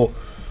whatever. But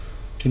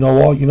do you know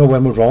what? You know,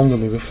 when we're wrong,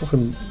 and we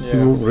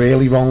were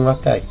really wrong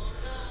that day,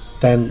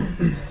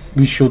 then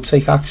we should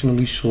take action, and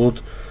we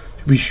should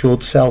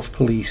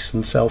self-police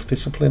and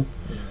self-discipline.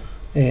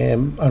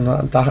 And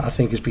that, I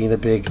think, has been a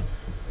big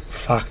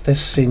factor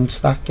since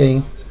that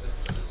game,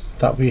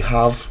 that we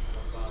have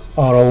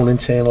our own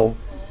internal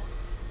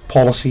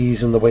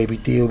policies and the way we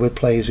deal with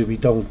players who we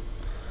don't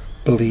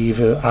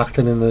believe are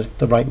acting in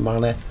the right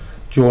manner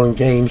during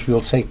games.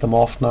 We'll take them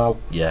off now,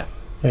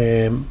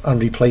 and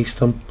replace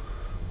them,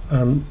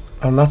 and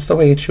that's the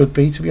way it should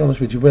be, to be honest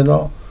with you.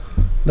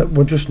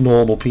 We're just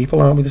normal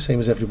people, aren't we? The same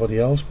as everybody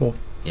else, but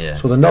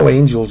so they're no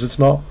angels. It's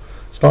not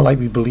like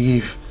we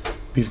believe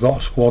we've got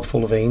a squad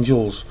full of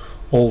angels,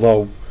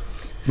 although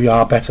we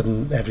are better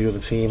than every other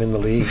team in the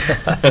league.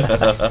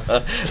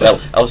 Well,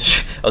 I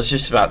was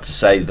just about to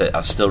say that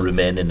I still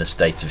remain in a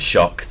state of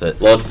shock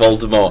that Lord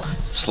Voldemort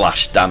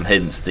 / Dan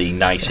Hintz, the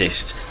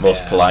nicest,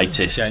 most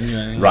politest,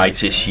 genuinely.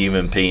 rightest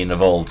human being of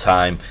all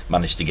time,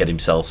 managed to get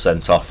himself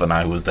sent off, and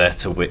I was there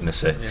to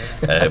witness it.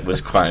 It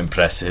was quite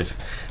impressive.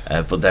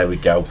 But there we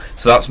go.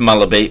 So that's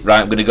Malaby. Right,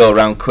 I'm going to go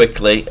around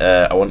quickly.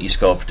 I want your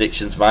score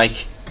predictions,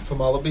 Mike. For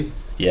Malaby,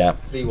 Yeah.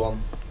 3-1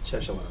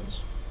 Cheshire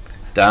Lions.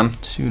 Dan.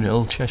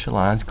 2-0 Cheshire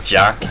Lions.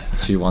 Jack.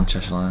 2-1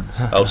 Cheshire Lions.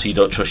 Oh, so you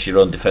don't trust your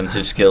own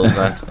defensive skills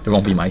then? It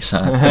won't be my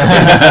side.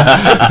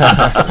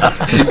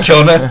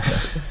 Connor.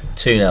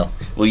 2-0.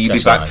 Will you be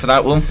Cheshire back Lions. for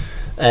that one?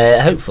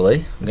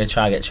 Hopefully. I'm going to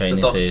try and get The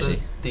training doctor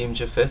Thursday. deemed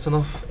you fit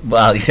enough.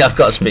 Well, I've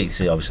got to speak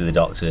to, obviously, the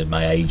doctor,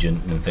 my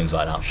agent, and things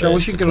like that. Show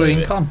us first your to clear green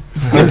it. con.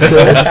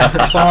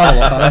 Just wanna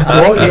look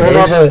at it.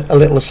 You'll have a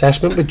little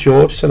assessment with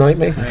George tonight,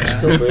 mate.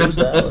 Still bruised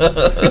there.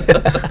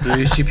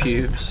 Bruise your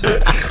pubes.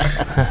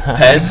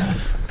 Pez.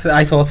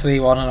 I thought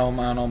 3-1.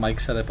 I know Mike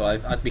said it,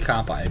 but we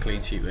can't buy a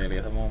clean sheet really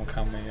at the moment,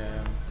 can we?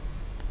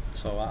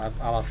 So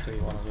I'll have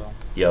 3-1 as well.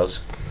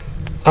 Yours.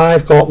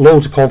 I've got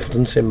loads of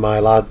confidence in my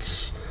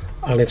lads,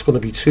 and it's going to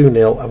be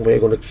 2-0, and we're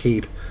going to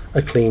keep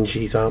a clean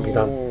sheet, aren't we,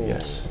 Dan?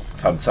 Yes.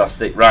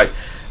 Fantastic. Right.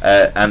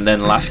 And then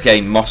last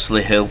game,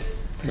 Mossley Hill.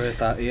 Where's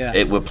that?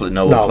 Yeah. We're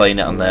playing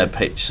it on their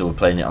pitch, so we're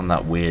playing it on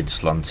that weird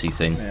slanty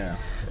thing. Yeah.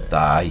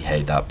 I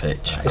hate that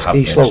pitch. It's I've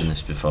ski-slope. mentioned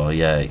this before.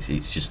 Yeah,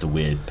 it's just a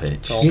weird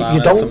pitch. All You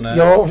downhill from there.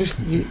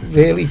 you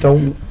really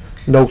don't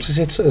notice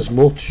it as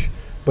much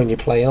when you're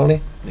playing on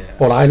it. Yeah.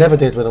 Well, I never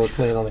did when I was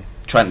playing on it.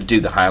 Trying to do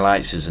the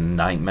highlights is a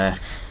nightmare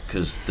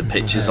because the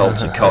pitch is all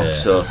to cock, Yeah.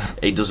 so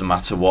it doesn't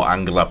matter what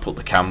angle I put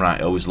the camera at.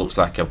 It always looks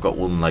like I've got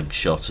one leg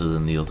shorter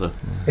than the other.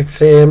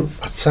 It's it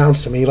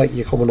sounds to me like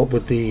you're coming up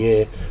with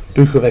the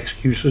book of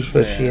excuses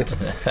for shit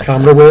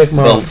camera work,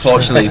 man. Well,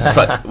 fortunately,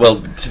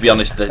 to be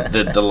honest,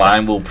 the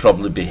line will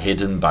probably be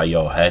hidden by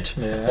your head,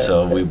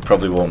 so we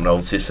probably won't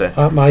notice it.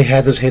 My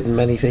head has hidden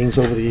many things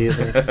over the years,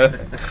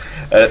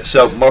 mate.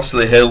 So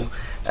Mossley Hill,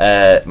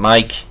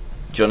 Mike,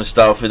 do you want to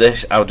start off with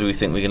this? How do we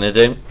think we're going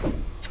to do?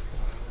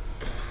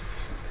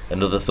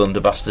 Another thunder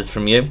bastard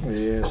from you?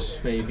 Yes,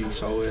 maybe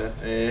so,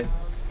 yeah.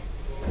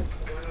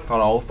 I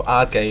don't know,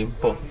 hard game,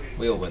 but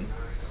we'll win.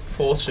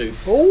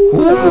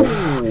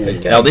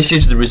 4-2. Now this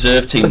is the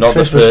reserve team, It's a not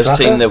the Christmas first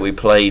cracker. team that we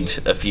played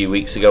a few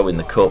weeks ago in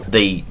the cup.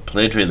 They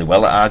played really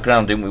well at our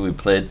ground, didn't we? We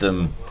played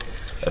them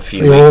a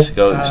few 3-0. weeks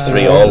ago. It was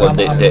 3-all, and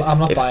I'm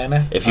not buying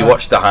it. if you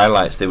watch the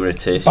highlights, they were a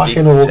tasty Back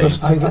in team.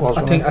 August, I think it was.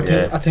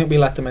 I think we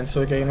let them into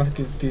a game that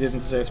they didn't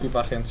deserve to be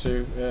back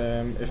into.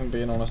 If I'm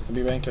being honest,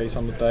 we weren't great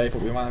on the day,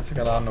 but we managed to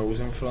get our nose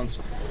in front.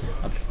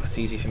 And it's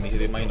easy for me to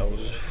do. My nose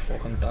is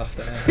fucking daft.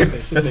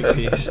 It's a big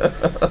piece.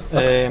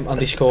 And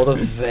they scored a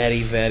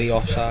very, very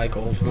offside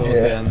goal towards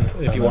the end.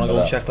 If you want to go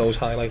and check those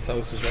highlights out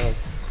as well.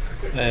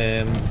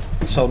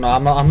 So no,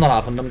 I'm not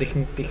having them. They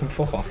can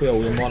fuck off. We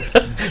owe them one.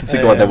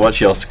 So go on then. What's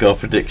your score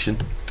prediction?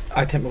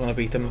 I think we're going to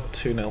beat them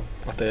 2-0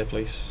 at their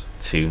place.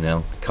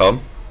 2-0. Con?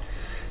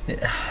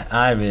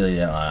 I really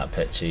don't like that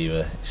pitch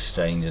either. It's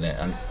strange, isn't it?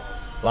 And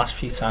last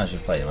few times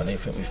we've played them, I don't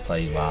think we've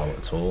played well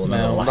at all. No, And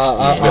then no,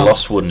 last We year,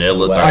 lost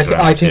 1-0 at that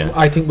I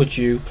ground. think with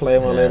you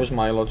playing well, Yeah. there was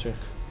my logic.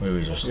 we were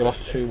just You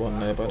lost 2-1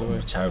 there, by the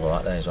way. terrible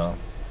that day as well.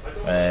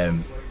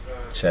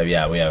 So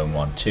yeah, we owe them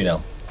 1,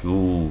 2-0.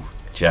 Ooh,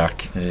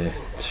 Jack.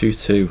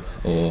 2-2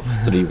 or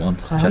 3-1.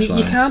 Cheshire You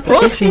Lions. can't What?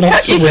 predict You not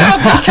can't, to you win.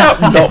 can't, you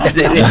can't not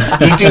predict it.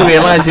 You do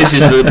realise this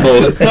is the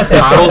most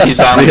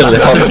partisan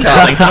podcast.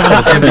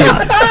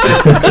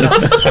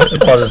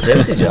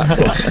 Positivity, Jack.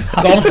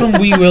 Gone from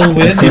we will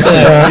win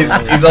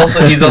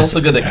to He's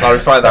also going to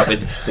clarify that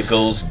with the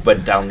goals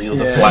went down the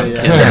other flank.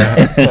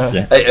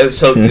 yeah.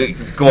 So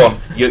go on.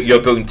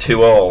 You're going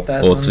 2-all. Or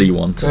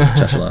Desmond. 3-1 to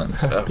Cheshire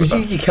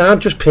Lions. You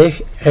can't just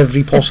pick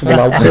every possible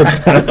outcome.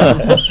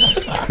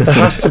 There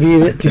has to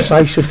be a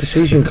decisive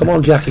decision. Come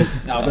on, Jackie.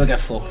 No, we'll get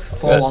fucked.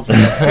 4-1 to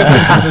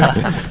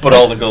But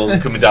all the goals are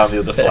coming down the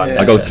other flank.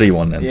 I go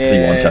 3-1 then. 3-1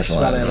 Yeah, Cheshire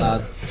swell in, Lions.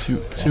 lad.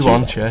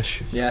 2-1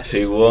 Chesh. Yes.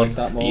 2-1. like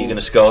that Are you more. going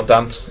to score,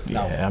 Dan?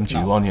 No. Yeah, I'm due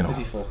No. one, you know. Is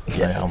he fucked?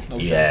 I am. No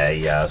Yeah,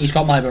 chance. yeah. He's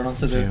got my run on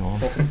to do. 2-1.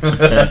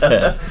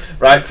 Fuck him.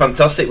 Right,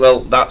 fantastic.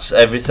 Well, that's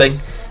everything.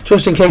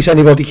 Just in case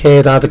anybody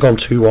cared, I'd have gone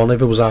 2-1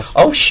 if it was asked.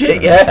 Oh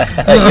shit, yeah.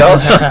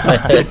 Yours.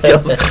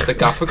 The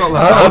gaffer got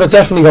left I'd out. have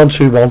definitely gone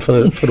 2-1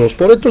 for us,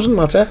 but it doesn't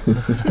matter.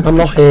 I'm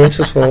not hurt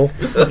at all.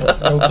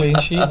 No clean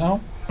sheet now.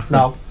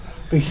 No.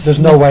 There's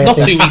no way. Not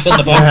 2 weeks on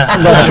the box.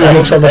 Not 2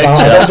 weeks on the bar.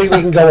 I don't think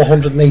we can go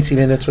 180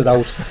 minutes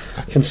without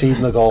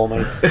conceding a goal,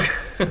 mate.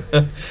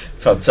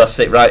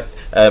 Fantastic. Right.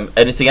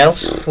 Anything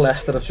else?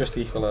 Leicester have just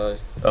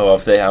equalised. Oh,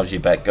 have they? How's your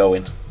bet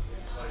going?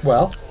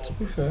 Well, to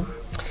be fair.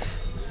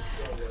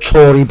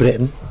 Tory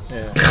Britain.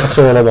 Yeah. That's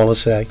all I want to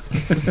say.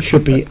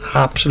 Should be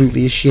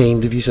absolutely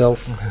ashamed of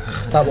yourself.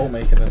 That won't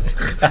make it in.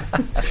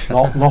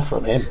 Not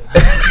from him.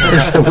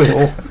 Mr.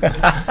 Will.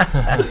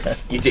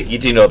 You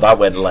do know that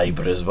went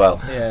Labour as well.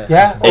 Yeah.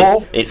 Yeah.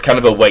 It's kind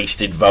of a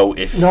wasted vote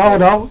if.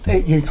 No,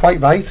 you're quite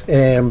right.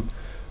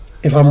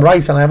 If I'm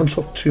right, and I haven't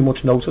took too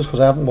much notice because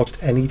I haven't watched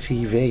any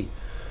TV,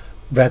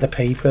 read a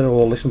paper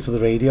or listened to the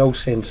radio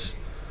since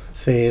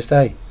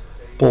Thursday,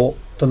 but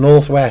the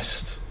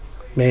Northwest,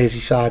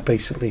 Merseyside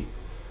basically,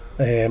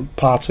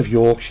 parts of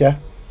Yorkshire,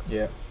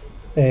 Yeah.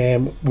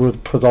 were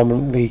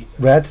predominantly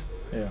red,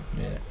 Yeah.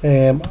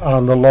 and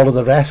a lot of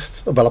the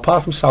rest, well,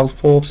 apart from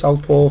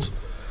Southport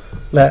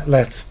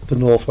let the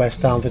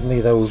Northwest down, didn't they?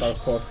 Those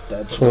Southport's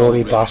dead.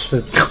 Tory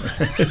bastards.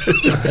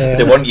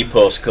 They want your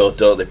postcode,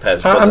 don't they,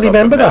 Pez? But And they're not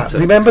remember that. prepared to.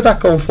 Remember that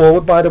going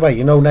forward, by the way.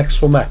 You know, next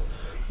summer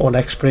or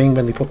next spring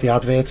when they put the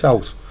adverts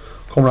out,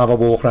 come and have a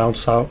walk around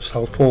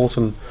Southport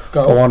and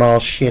go on our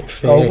shit Go,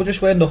 fair, we'll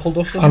just wear knuckle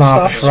dusters And and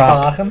our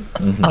start crap.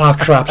 sparking. our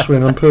crap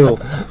swimming pool.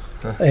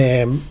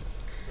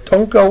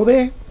 Don't go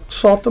there.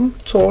 Sod them.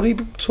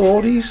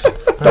 Tories.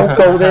 Don't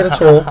go there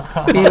at all.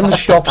 Even the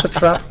shops are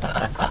crap.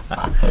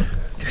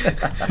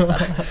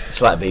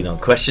 It's like being on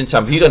Question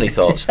Time. Have you got any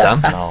thoughts,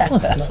 Dan?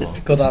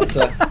 Good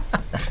answer.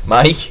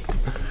 Mike?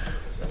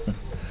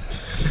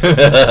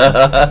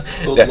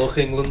 Good luck,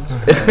 England.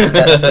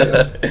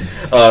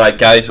 Alright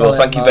guys, well Well,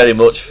 thank you lads. very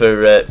much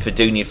for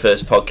doing your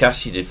first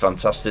podcast. You did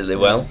fantastically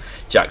well.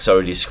 Jack's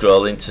already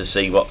scrolling to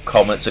see what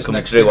comments are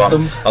coming through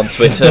on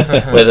Twitter.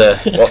 Whether,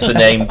 what's the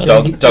name,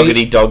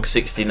 Doggedy Dog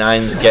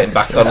 69's getting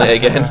back on it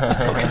again.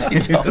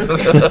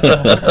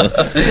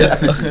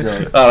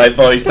 Alright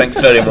boys, thanks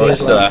very much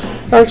for that.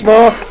 Thanks,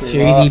 Mark.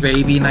 JD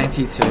Baby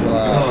 92.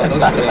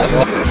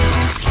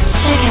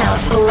 Check out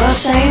all our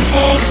shows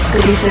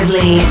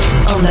exclusively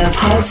on the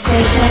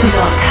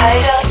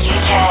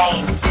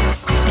podstation.co.uk.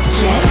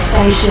 Get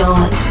social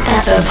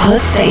at the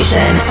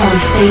Podstation on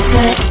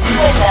Facebook,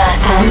 Twitter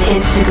and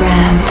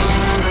Instagram.